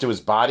multiple hits to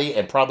his body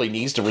and probably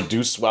needs to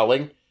reduce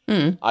swelling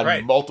on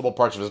multiple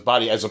parts of his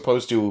body, as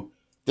opposed to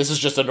this is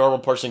just a normal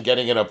person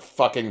getting in a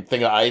fucking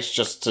thing of ice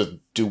just to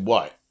do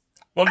what?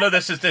 Well, no,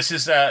 this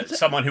is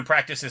someone who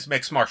practices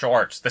mixed martial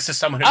arts. This is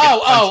someone who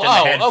gets punched in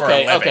the head for a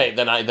living. Okay.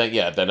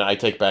 Then I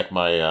take back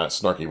my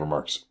snarky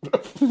remarks.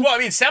 Well, I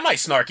mean,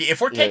 semi-snarky.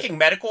 If we're taking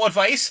medical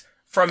advice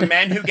from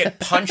men who get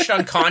punched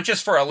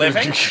unconscious for a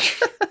living,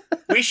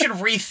 we should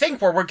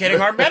rethink where we're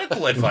getting our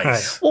medical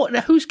advice. Well,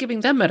 now who's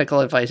giving them medical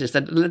advice is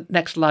the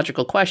next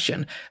logical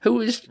question.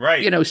 Who is,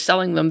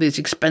 selling them these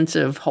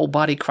expensive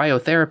whole-body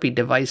cryotherapy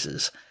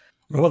devices?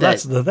 Well,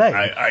 that's the thing.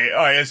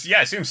 I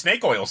assume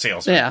snake oil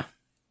salesmen. Yeah.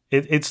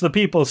 It's the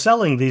people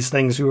selling these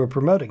things who are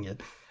promoting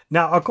it.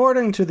 Now,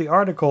 according to the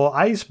article,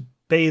 ice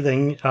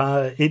bathing,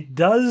 it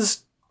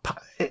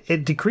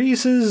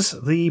decreases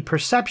the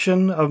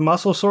perception of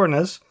muscle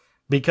soreness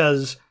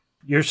because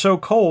you're so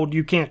cold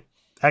you can't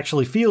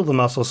actually feel the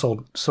muscle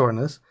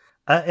soreness,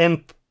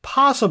 and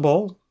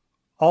possible,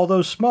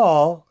 although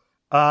small,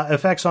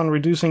 effects on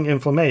reducing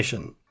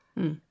inflammation.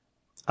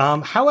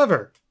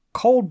 However,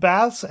 cold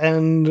baths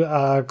and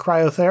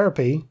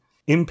cryotherapy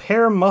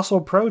impair muscle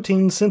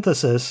protein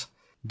synthesis,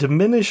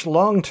 diminish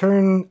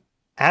long-term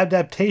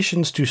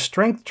adaptations to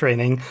strength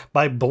training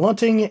by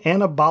blunting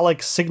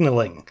anabolic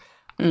signaling.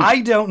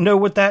 I don't know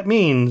what that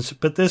means,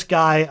 but this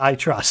guy I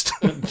trust.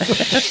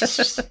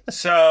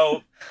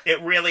 So it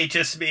really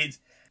just means,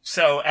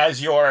 so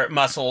as your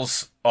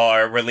muscles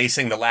are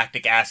releasing the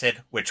lactic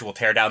acid, which will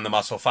tear down the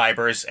muscle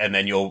fibers, and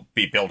then you'll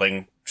be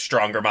building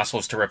stronger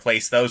muscles to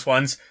replace those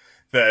ones,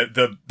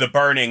 the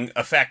burning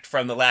effect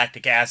from the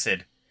lactic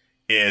acid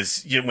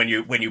is when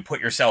you put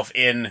yourself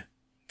in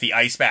the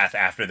ice bath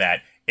after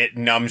that, it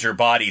numbs your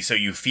body so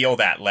you feel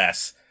that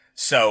less.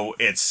 So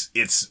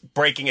it's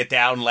breaking it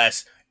down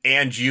less,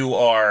 and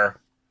you're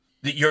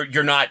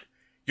not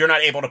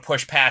able to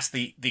push past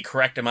the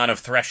correct amount of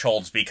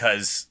thresholds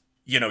because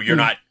you're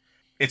not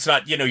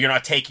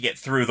taking it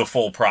through the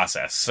full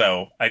process.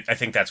 So I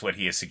think that's what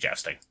he is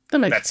suggesting.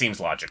 That seems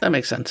logical. That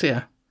makes sense.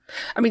 Yeah.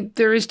 I mean,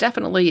 there is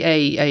definitely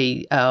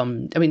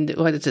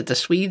what is it? The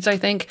Swedes, I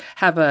think,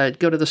 have a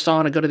go to the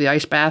sauna, go to the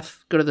ice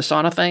bath, go to the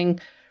sauna thing.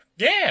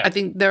 Yeah. I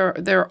think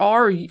there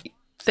are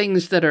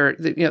things that are,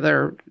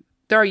 there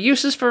are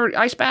uses for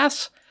ice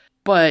baths,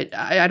 but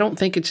I don't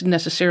think it's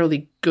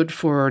necessarily good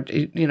for,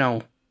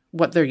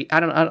 what they're, I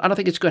don't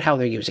think it's good how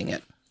they're using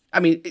it.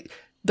 I mean,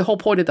 the whole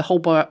point of the whole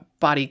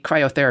body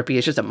cryotherapy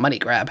is just a money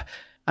grab.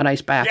 An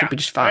ice bath would be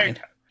just fine.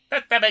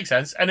 That makes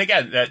sense. And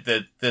again,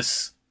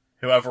 this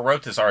whoever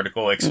wrote this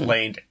article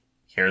explained,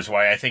 here's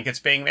why I think it's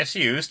being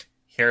misused.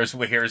 Here's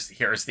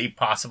the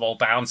possible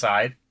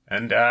downside.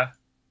 And, I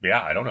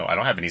don't know. I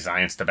don't have any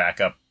science to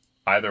back up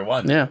either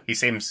one. Yeah. He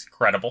seems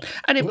credible.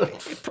 And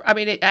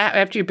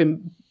after you've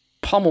been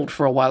pummeled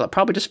for a while, it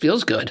probably just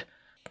feels good.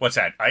 What's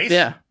that, ice?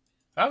 Yeah.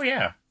 Oh,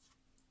 yeah.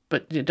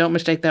 But don't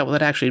mistake that with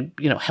it actually,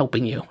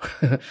 helping you.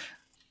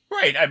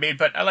 Right. I mean,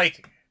 but I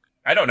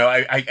don't know.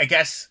 I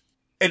guess,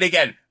 and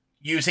again,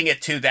 using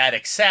it to that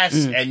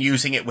excess and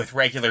using it with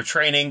regular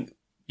training,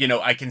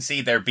 I can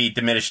see there be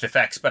diminished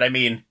effects. But I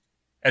mean,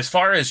 as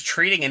far as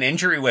treating an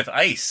injury with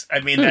ice,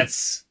 I mean, I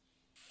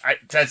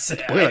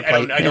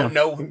don't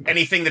know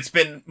anything that's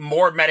been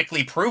more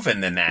medically proven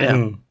than that.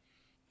 Yeah.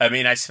 I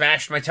mean, I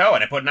smashed my toe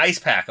and I put an ice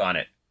pack on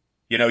it.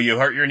 You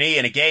hurt your knee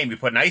in a game, you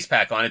put an ice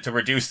pack on it to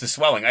reduce the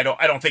swelling. I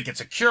don't think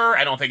it's a cure.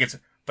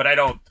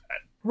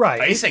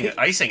 Right.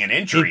 Icing an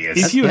injury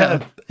is.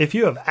 If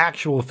you have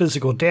actual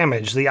physical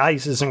damage, the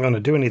ice isn't going to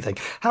do anything.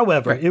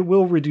 However, it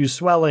will reduce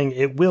swelling.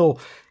 It will.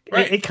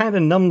 Right. It kind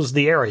of numbs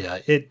the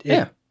area. It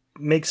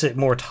makes it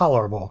more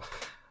tolerable.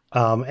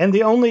 And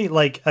the only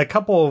a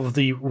couple of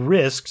the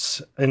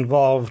risks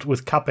involved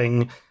with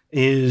cupping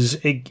is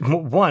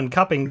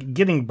cupping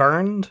getting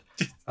burned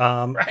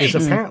is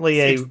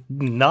apparently a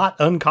not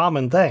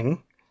uncommon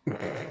thing.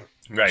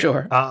 Right.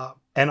 Sure.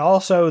 And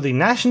also, the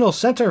National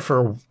Center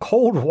for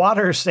Cold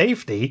Water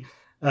Safety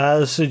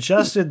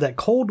suggested that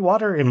cold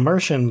water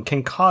immersion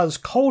can cause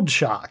cold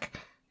shock,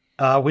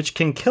 which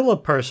can kill a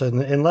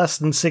person in less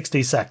than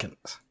 60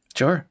 seconds.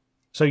 Sure.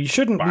 So you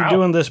shouldn't be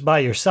doing this by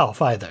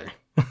yourself either.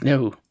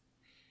 No.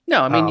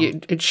 I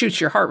mean, it shoots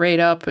your heart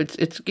rate up. It's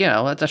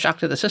it's a shock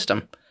to the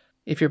system.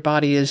 If your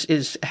body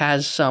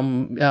has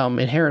some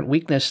inherent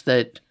weakness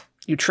that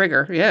you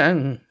trigger,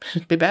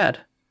 it'd be bad.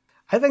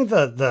 I think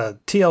the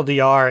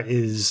TLDR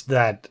is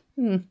that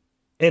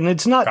And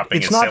it's not Cupping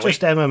it's is not silly.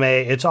 just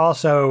MMA, it's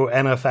also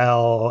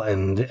NFL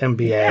and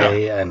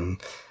NBA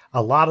and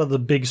a lot of the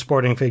big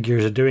sporting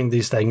figures are doing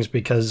these things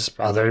because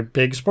other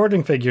big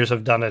sporting figures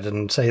have done it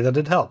and say that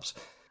it helps.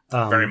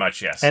 Very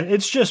much, yes. And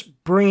it's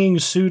just bringing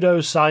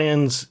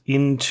pseudoscience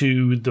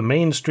into the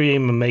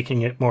mainstream and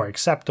making it more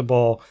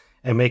acceptable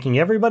and making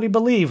everybody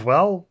believe,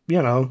 well,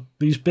 you know,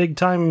 these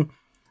big-time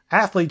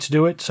athletes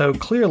do it, so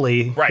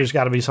clearly there's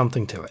got to be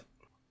something to it.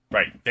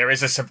 Right. There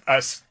is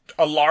a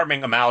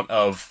alarming amount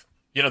of,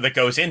 you know, that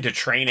goes into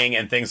training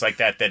and things like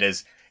that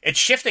it's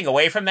shifting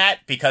away from that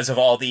because of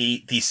all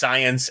the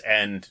science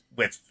and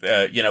with,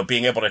 you know,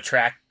 being able to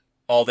track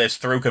all this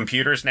through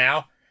computers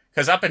now.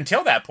 Because up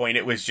until that point,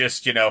 it was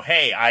just, you know,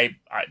 hey, I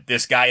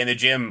this guy in the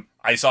gym,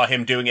 I saw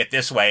him doing it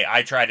this way.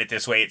 I tried it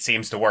this way. It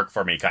seems to work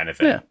for me kind of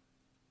thing. Yeah.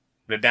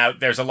 But now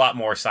there's a lot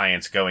more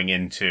science going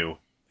into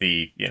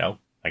the, you know,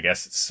 I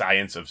guess,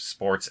 science of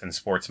sports and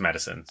sports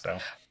medicine. So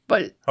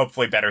But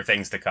hopefully better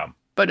things to come.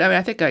 But I mean,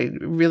 I think I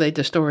relayed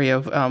the story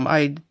of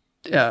I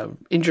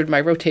injured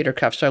my rotator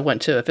cuff, so I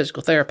went to a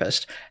physical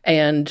therapist,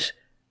 and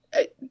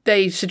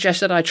they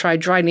suggested I try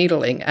dry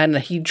needling, and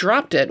he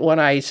dropped it when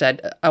I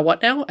said,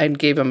 what now? And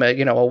gave him a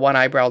one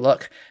eyebrow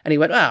look, and he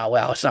went, oh,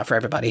 well, it's not for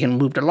everybody, and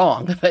moved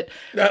along. But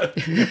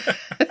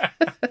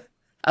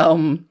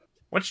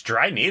What's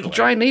dry needling?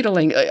 dry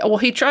needling, well,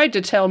 he tried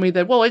to tell me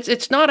that, well,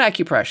 it's not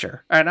acupressure,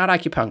 or not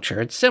acupuncture,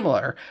 it's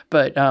similar,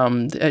 but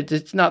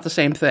it's not the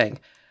same thing.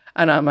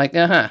 And I'm like,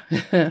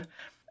 It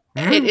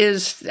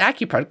is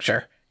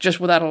acupuncture, just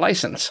without a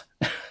license.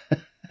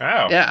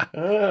 Oh. Yeah.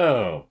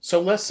 Oh,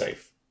 so less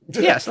safe.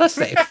 Yes, less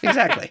safe.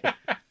 Exactly.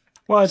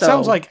 Well, it So-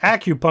 sounds like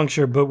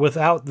acupuncture, but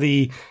without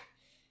the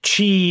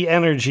chi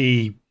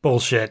energy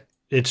bullshit.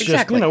 It's just,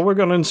 Exactly. you know, we're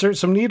going to insert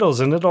some needles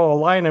and it'll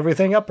align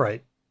everything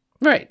upright.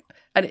 Right.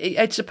 And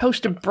it's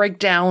supposed to break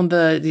down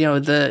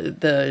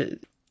the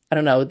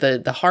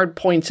hard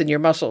points in your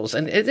muscles.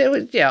 And it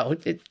was,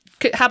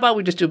 how about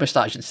we just do a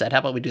massage instead? How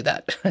about we do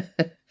that?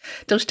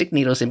 Don't stick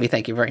needles in me.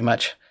 Thank you very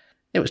much.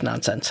 It was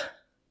nonsense.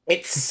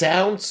 It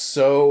sounds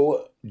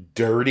so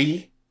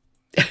dirty.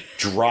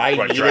 Dry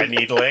What, dry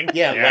needling?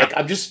 Yeah, like,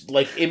 I'm just,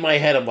 like, in my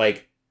head, I'm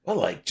like, well,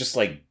 like, just,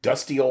 like,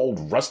 dusty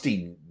old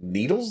rusty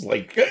needles?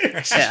 Like,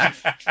 Yeah.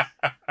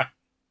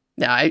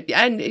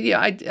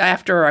 Yeah,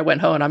 after I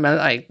went home,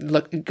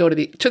 go to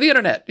the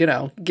internet.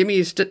 Give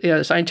me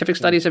scientific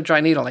studies of dry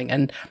needling,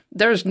 and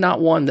there's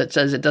not one that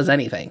says it does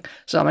anything.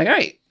 So I'm like, all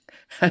right,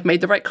 I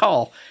made the right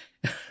call,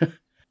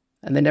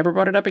 and they never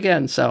brought it up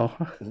again. So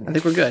I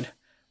think we're good.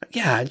 But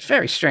yeah, it's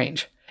very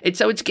strange.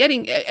 It's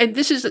getting, and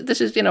this is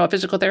a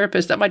physical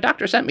therapist that my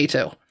doctor sent me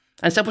to,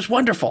 and said was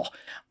wonderful.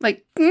 I'm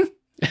like, and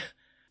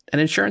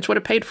insurance would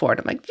have paid for it.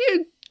 I'm like,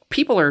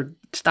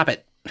 stop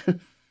it.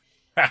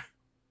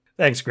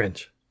 Thanks,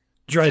 Grinch.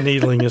 Dry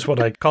needling is what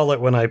I call it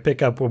when I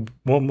pick up a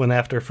woman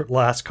after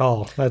last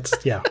call. That's,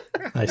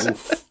 nice.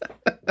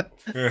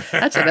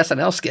 That's an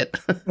SNL skit.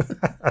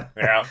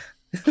 Yeah.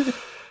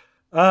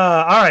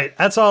 All right,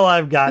 that's all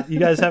I've got. You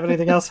guys have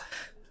anything else?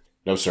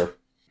 no, sir.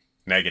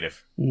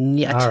 Negative.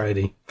 Yet.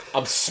 Alrighty.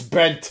 I'm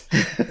spent.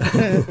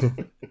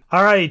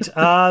 All right,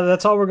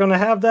 that's all we're going to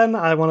have then.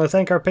 I want to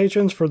thank our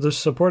patrons for the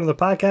support of the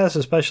podcast,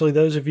 especially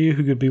those of you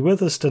who could be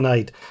with us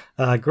tonight.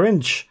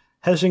 Grinch,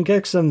 Hessian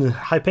Gixon,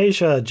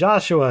 Hypatia,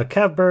 Joshua,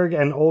 Kevberg,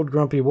 and Old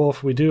Grumpy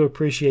Wolf. We do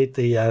appreciate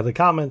the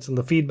comments and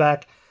the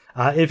feedback.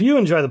 If you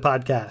enjoy the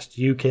podcast,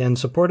 you can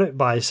support it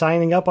by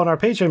signing up on our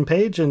Patreon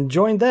page and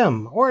join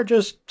them, or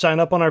just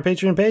sign up on our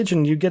Patreon page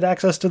and you get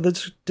access to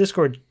the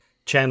Discord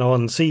channel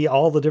and see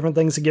all the different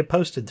things that get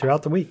posted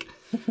throughout the week.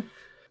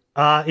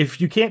 If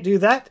you can't do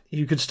that,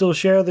 you could still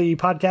share the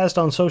podcast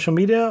on social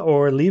media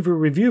or leave a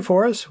review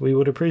for us. We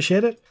would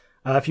appreciate it.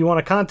 If you want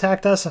to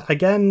contact us,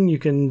 again, you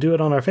can do it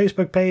on our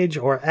Facebook page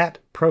or at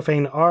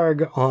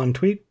profanearg on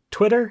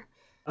Twitter.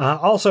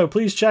 Also,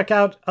 please check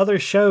out other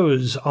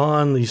shows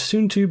on the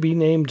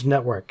soon-to-be-named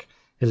network.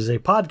 It is a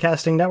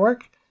podcasting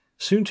network.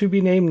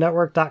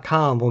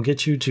 Soon-to-be-named-network.com will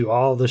get you to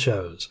all the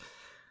shows.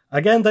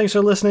 Again, thanks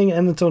for listening,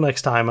 and until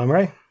next time, I'm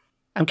Ray.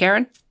 I'm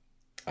Karen.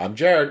 I'm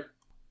Jared.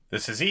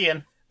 This is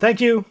Ian. Thank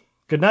you,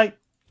 good night,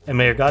 and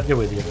may your God go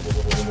with you.